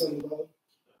 Yes, I'm about it.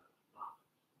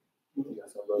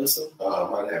 Yes, sir.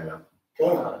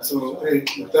 So, hey,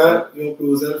 with that, we hope it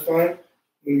was edifying.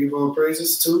 We give all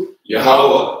praises to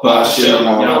Yahweh, Ba'ashem,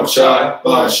 Yahweh,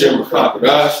 Ba'ashem,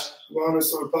 Rakadash. We honor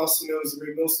our apostle, Mills, the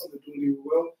great millstone, that doing evil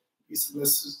well. Peace and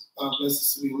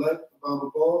blessings to the elect.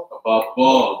 Above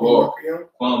all.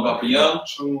 Kwam Bakayam.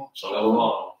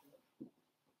 Shalom.